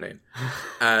enough, with that name,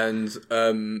 and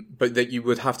but that you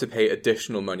would have to pay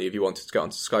additional money if you wanted to get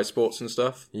onto Sky Sports and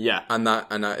stuff. Yeah, and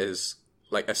that is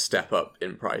like a step up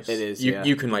in price. It is.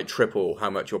 You can like triple how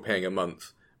much you're paying a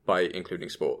month by including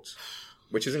sports,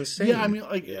 which is insane. Yeah, I mean,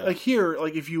 like here,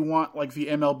 like if you want like the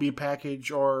MLB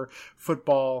package or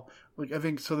football, like I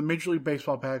think so the Major League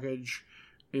Baseball package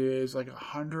is like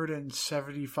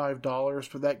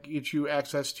 $175, but that gets you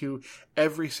access to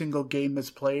every single game that's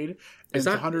played. Is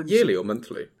that yearly or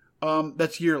monthly?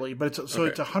 That's yearly, but it's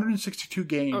 162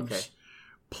 games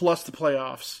plus the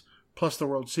playoffs plus the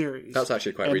World Series. That's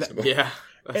actually quite reasonable. Yeah.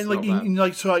 And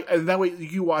that way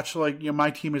you watch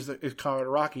my team is Colorado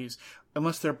Rockies.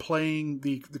 Unless they're playing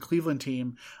the Cleveland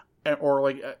team,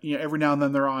 or every now and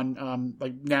then they're on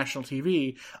national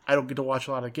TV, I don't get to watch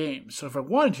a lot of games. So if I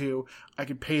wanted to, I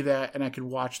could pay that and I could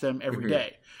watch them every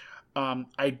day.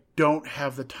 I don't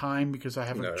have the time because I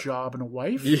have a job and a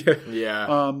wife.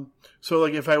 Yeah. So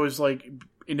if I was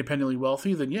independently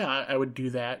wealthy, then I would do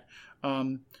that.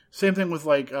 Same thing with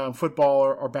football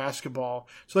or basketball.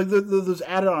 So those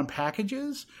added on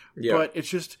packages, but it's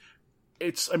just.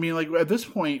 At this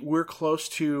point, we're close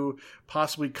to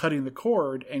possibly cutting the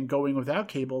cord and going without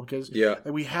cable because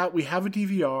we have a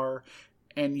DVR,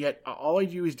 and yet all I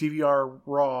do is DVR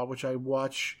Raw, which I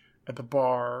watch at the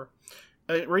bar.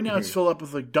 Right now, it's filled up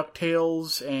with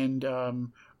DuckTales and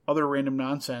other random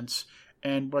nonsense,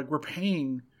 and we're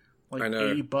paying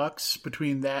 $80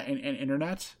 between that and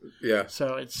internet. Yeah.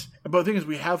 So but the thing is,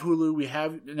 we have Hulu, we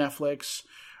have Netflix.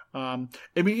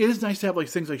 It is nice to have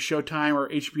things like Showtime or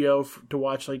HBO to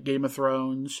watch Game of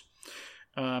Thrones.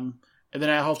 And then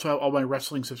I also have all my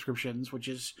wrestling subscriptions, which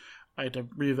is I have to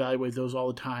reevaluate those all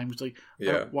the time. It's I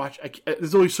don't watch.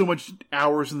 There's only so much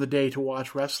hours in the day to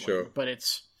watch wrestling, but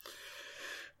it's.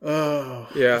 I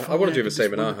want to do the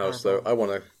same in our house though. I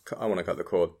want to cut the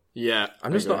cord. Yeah,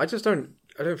 I'm just not.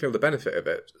 I don't feel the benefit of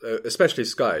it, especially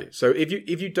Sky. So if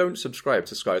you don't subscribe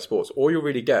to Sky Sports, all you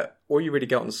really get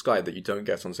on Sky that you don't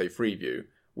get on, say, Freeview,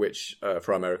 which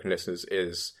for our American listeners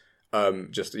is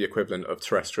just the equivalent of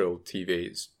terrestrial TV.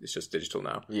 It's just digital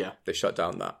now. Yeah, they shut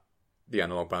down the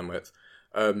analog bandwidth.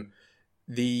 All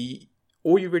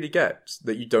you really get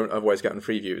that you don't otherwise get on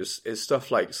Freeview is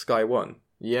stuff like Sky One.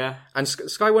 Yeah. And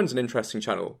Sky One's an interesting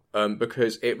channel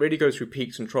because it really goes through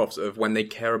peaks and troughs of when they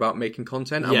care about making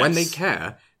content. And when they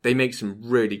care, they make some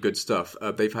really good stuff.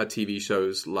 They've had TV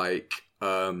shows like,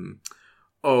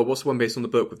 what's the one based on the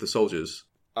book with the soldiers?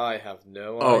 I have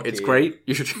no idea. Oh, it's great.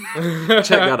 You should check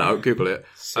that out. Google it.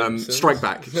 Strike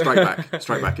Back.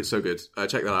 It's so good.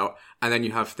 Check that out. And then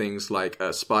you have things like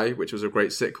Spy, which was a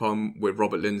great sitcom with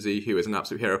Robert Lindsay, who is an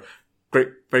absolute hero. Great,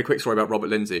 very quick story about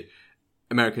Robert Lindsay.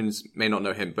 Americans may not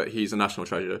know him, but he's a national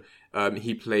treasure.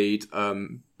 He played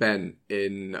Ben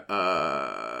in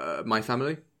My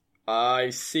Family.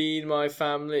 I've seen My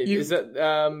Family. Is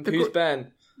that who's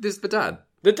Ben? This is the dad.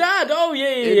 The dad. Oh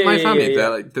yeah. My Family.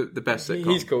 They're the best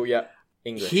sitcom. He's cool. Yeah,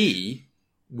 English. He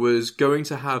was going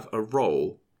to have a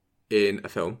role in a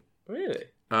film. Really?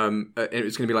 It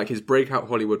was going to be his breakout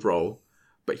Hollywood role,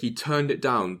 but he turned it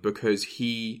down because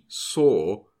he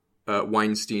saw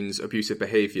Weinstein's abusive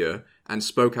behavior and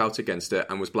spoke out against it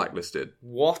and was blacklisted.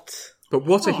 What? But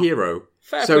what a hero!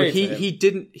 Fair So play to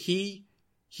him.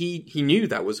 he knew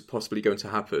that was possibly going to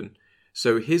happen.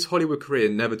 So his Hollywood career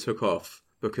never took off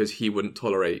because he wouldn't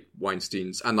tolerate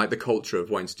Weinstein's and the culture of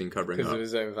Weinstein covering up because of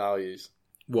his own values.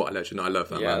 What a legend! I love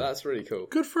that man. Yeah, that's really cool.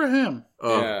 Good for him.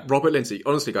 Robert Lindsay.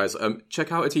 Honestly, guys,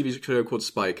 check out a TV show called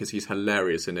Spy because he's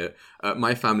hilarious in it.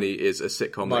 My Family is a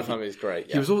sitcom. My Family is great.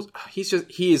 Yeah.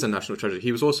 He is a national treasure.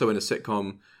 He was also in a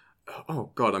sitcom. Oh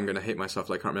God, I'm going to hate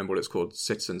myself. I can't remember what it's called.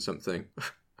 Citizen something.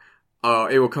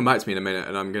 It will come back to me in a minute,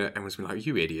 and everyone's going to be like,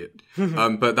 "You idiot!"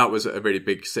 But that was a really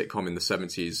big sitcom in the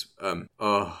 70s.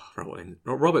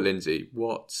 Robert Lindsay,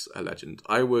 what a legend!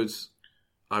 I would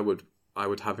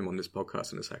have him on this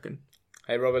podcast in a second.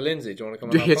 Hey, Robert Lindsay, do you want to come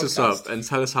on our podcast? Hit us up and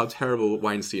tell us how terrible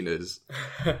Weinstein is.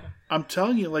 I'm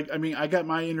telling you, I got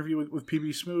my interview with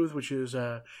PB Smooth, which is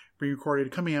being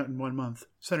recorded, coming out in 1 month,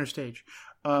 center stage.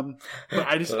 But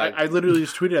I literally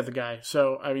just tweeted at the guy.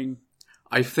 So,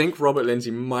 I think Robert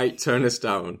Lindsay might turn us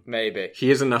down. Maybe. He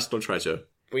is a national treasure.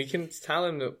 We can tell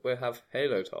him that we'll have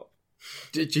Halo Top.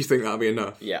 Do you think that'll be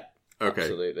enough? Yeah. Okay.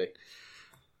 Absolutely.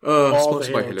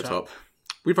 Sponsored by Halo Top.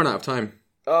 We've run out of time.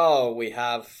 Oh, we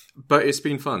have. But it's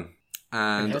been fun.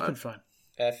 And it has been fun.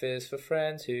 F is for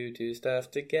friends who do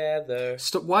stuff together.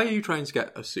 Stop. Why are you trying to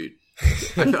get a suit?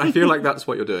 I feel like that's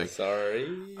what you're doing. Sorry.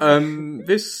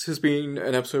 This has been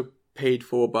an episode paid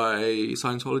for by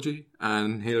Scientology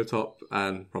and Halo Top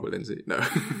and Robert Lindsay. No.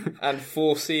 And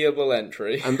Foreseeable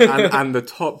Entry. and the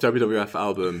top WWF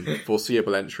album,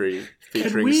 Foreseeable Entry,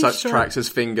 featuring such tracks as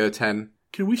Finger 10.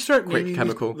 Can we start naming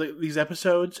these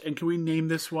episodes, and can we name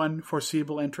this one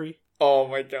Foreseeable Entry? Oh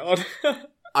my God.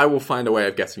 I will find a way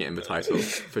of getting it in the title,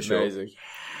 for sure. Amazing.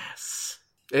 Yes.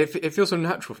 It feels so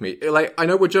natural for me. I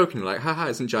know we're joking, haha,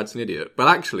 isn't Jad's an idiot? But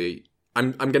actually,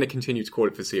 I'm going to continue to call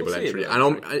it Foreseeable Entry.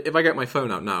 And if I get my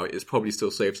phone out now, it's probably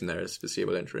still saved in there as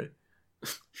Foreseeable Entry.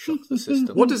 Shock the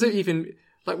system. What does it even...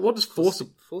 Like, what does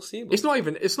Foreseeable? It's not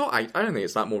even... It's not... I don't think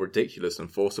it's that more ridiculous than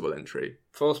Forcible Entry.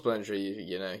 Forcible Entry,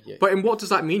 you know... Yeah. But in what does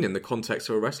that mean in the context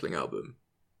of a wrestling album?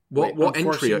 What entry?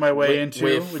 Forcing my way into...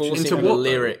 We're forcing into the what,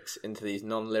 lyrics into these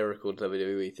non-lyrical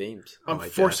WWE themes. I'm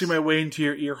forcing my way into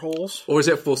your ear holes. Or is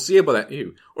it foreseeable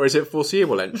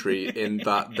entry in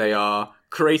that they are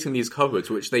creating these covers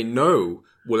which they know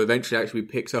will eventually actually be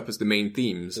picked up as the main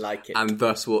themes, and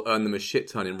thus will earn them a shit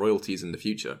ton in royalties in the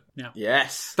future? Yeah.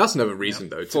 Yes. That's another reason,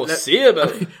 though.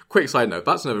 Foreseeable. Quick side note,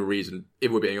 that's another reason,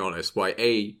 if we're being honest, why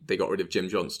A, they got rid of Jim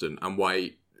Johnston, and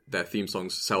why their theme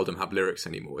songs seldom have lyrics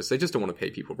anymore, is they just don't want to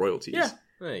pay people royalties. Yeah,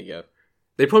 there you go.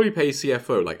 They probably pay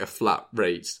CFO like a flat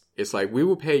rate. It's like, we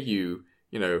will pay you,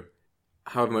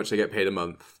 however much they get paid a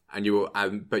month,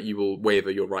 and but you will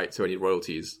waiver your right to any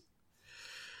royalties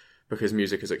because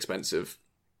music is expensive.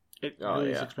 It really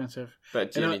is expensive.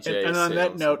 But Jimmy J and on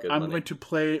that note, I'm going to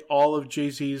play all of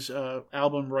Jay-Z's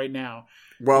album right now.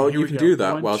 Well, you can do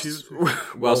that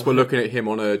whilst we're looking at him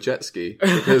on a jet ski,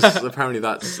 because apparently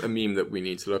that's a meme that we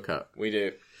need to look at. We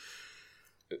do.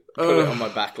 Put it on my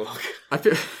backlog. I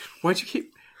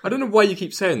don't know why you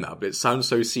keep saying that, but it sounds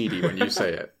so seedy when you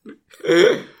say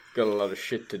it. Got a lot of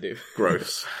shit to do.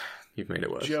 Gross. You've made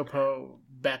it worse. Jopo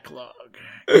backlog.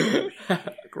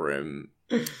 Grim.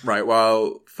 Right,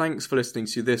 well, thanks for listening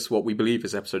to this, what we believe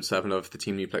is episode 7 of the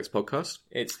Team Newplex podcast.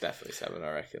 It's definitely 7, I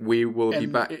reckon. We will be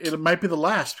back. It might be the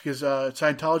last, because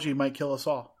Scientology might kill us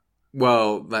all.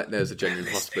 Well, there's a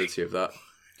genuine possibility of that.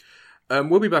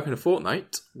 We'll be back in a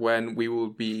fortnight when we will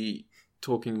be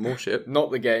talking more shit.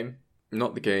 Not the game. The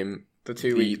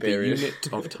 2-week period. The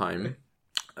unit of time.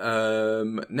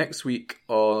 Next week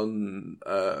on...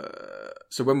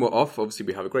 so when we're off, obviously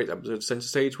we have a great episode of Centre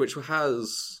Stage, which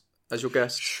has... as your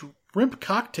guest, Shrimp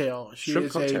Cocktail. She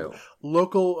is a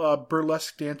local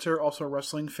burlesque dancer, also a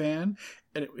wrestling fan,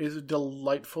 and it is a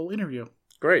delightful interview.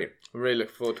 Great. I'm really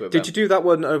looking forward to it. Did you do that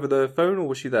one over the phone, or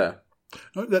was she there?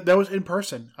 No, that was in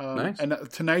person. Nice. And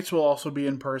tonight's will also be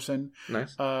in person.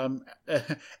 Nice. At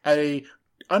a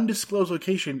undisclosed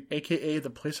location, a.k.a. the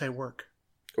place I work.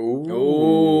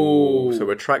 Ooh. So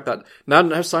retract that. Now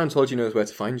Scientology knows where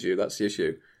to find you. That's the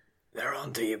issue. They're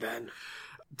on to you, Ben.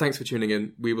 Thanks for tuning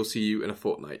in. We will see you in a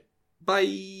fortnight.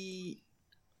 Bye.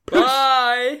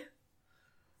 Bye.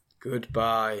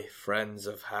 Goodbye, friends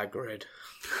of Hagrid.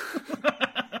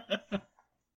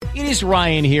 It is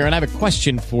Ryan here, and I have a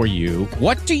question for you.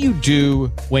 What do you do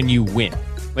when you win?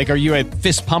 Like, are you a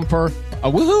fist pumper, a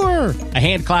woohooer, a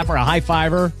hand clapper, a high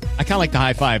fiver? I kind of like the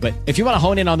high five, but if you want to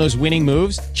hone in on those winning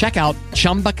moves, check out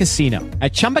Chumba Casino.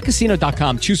 At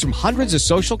ChumbaCasino.com, choose from hundreds of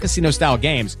social casino-style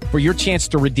games for your chance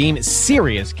to redeem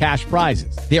serious cash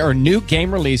prizes. There are new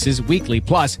game releases weekly,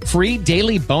 plus free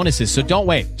daily bonuses, so don't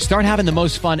wait. Start having the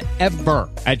most fun ever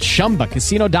at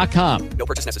ChumbaCasino.com. No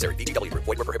purchase necessary. VGW Group.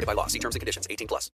 Void where prohibited by law. See terms and conditions. 18+.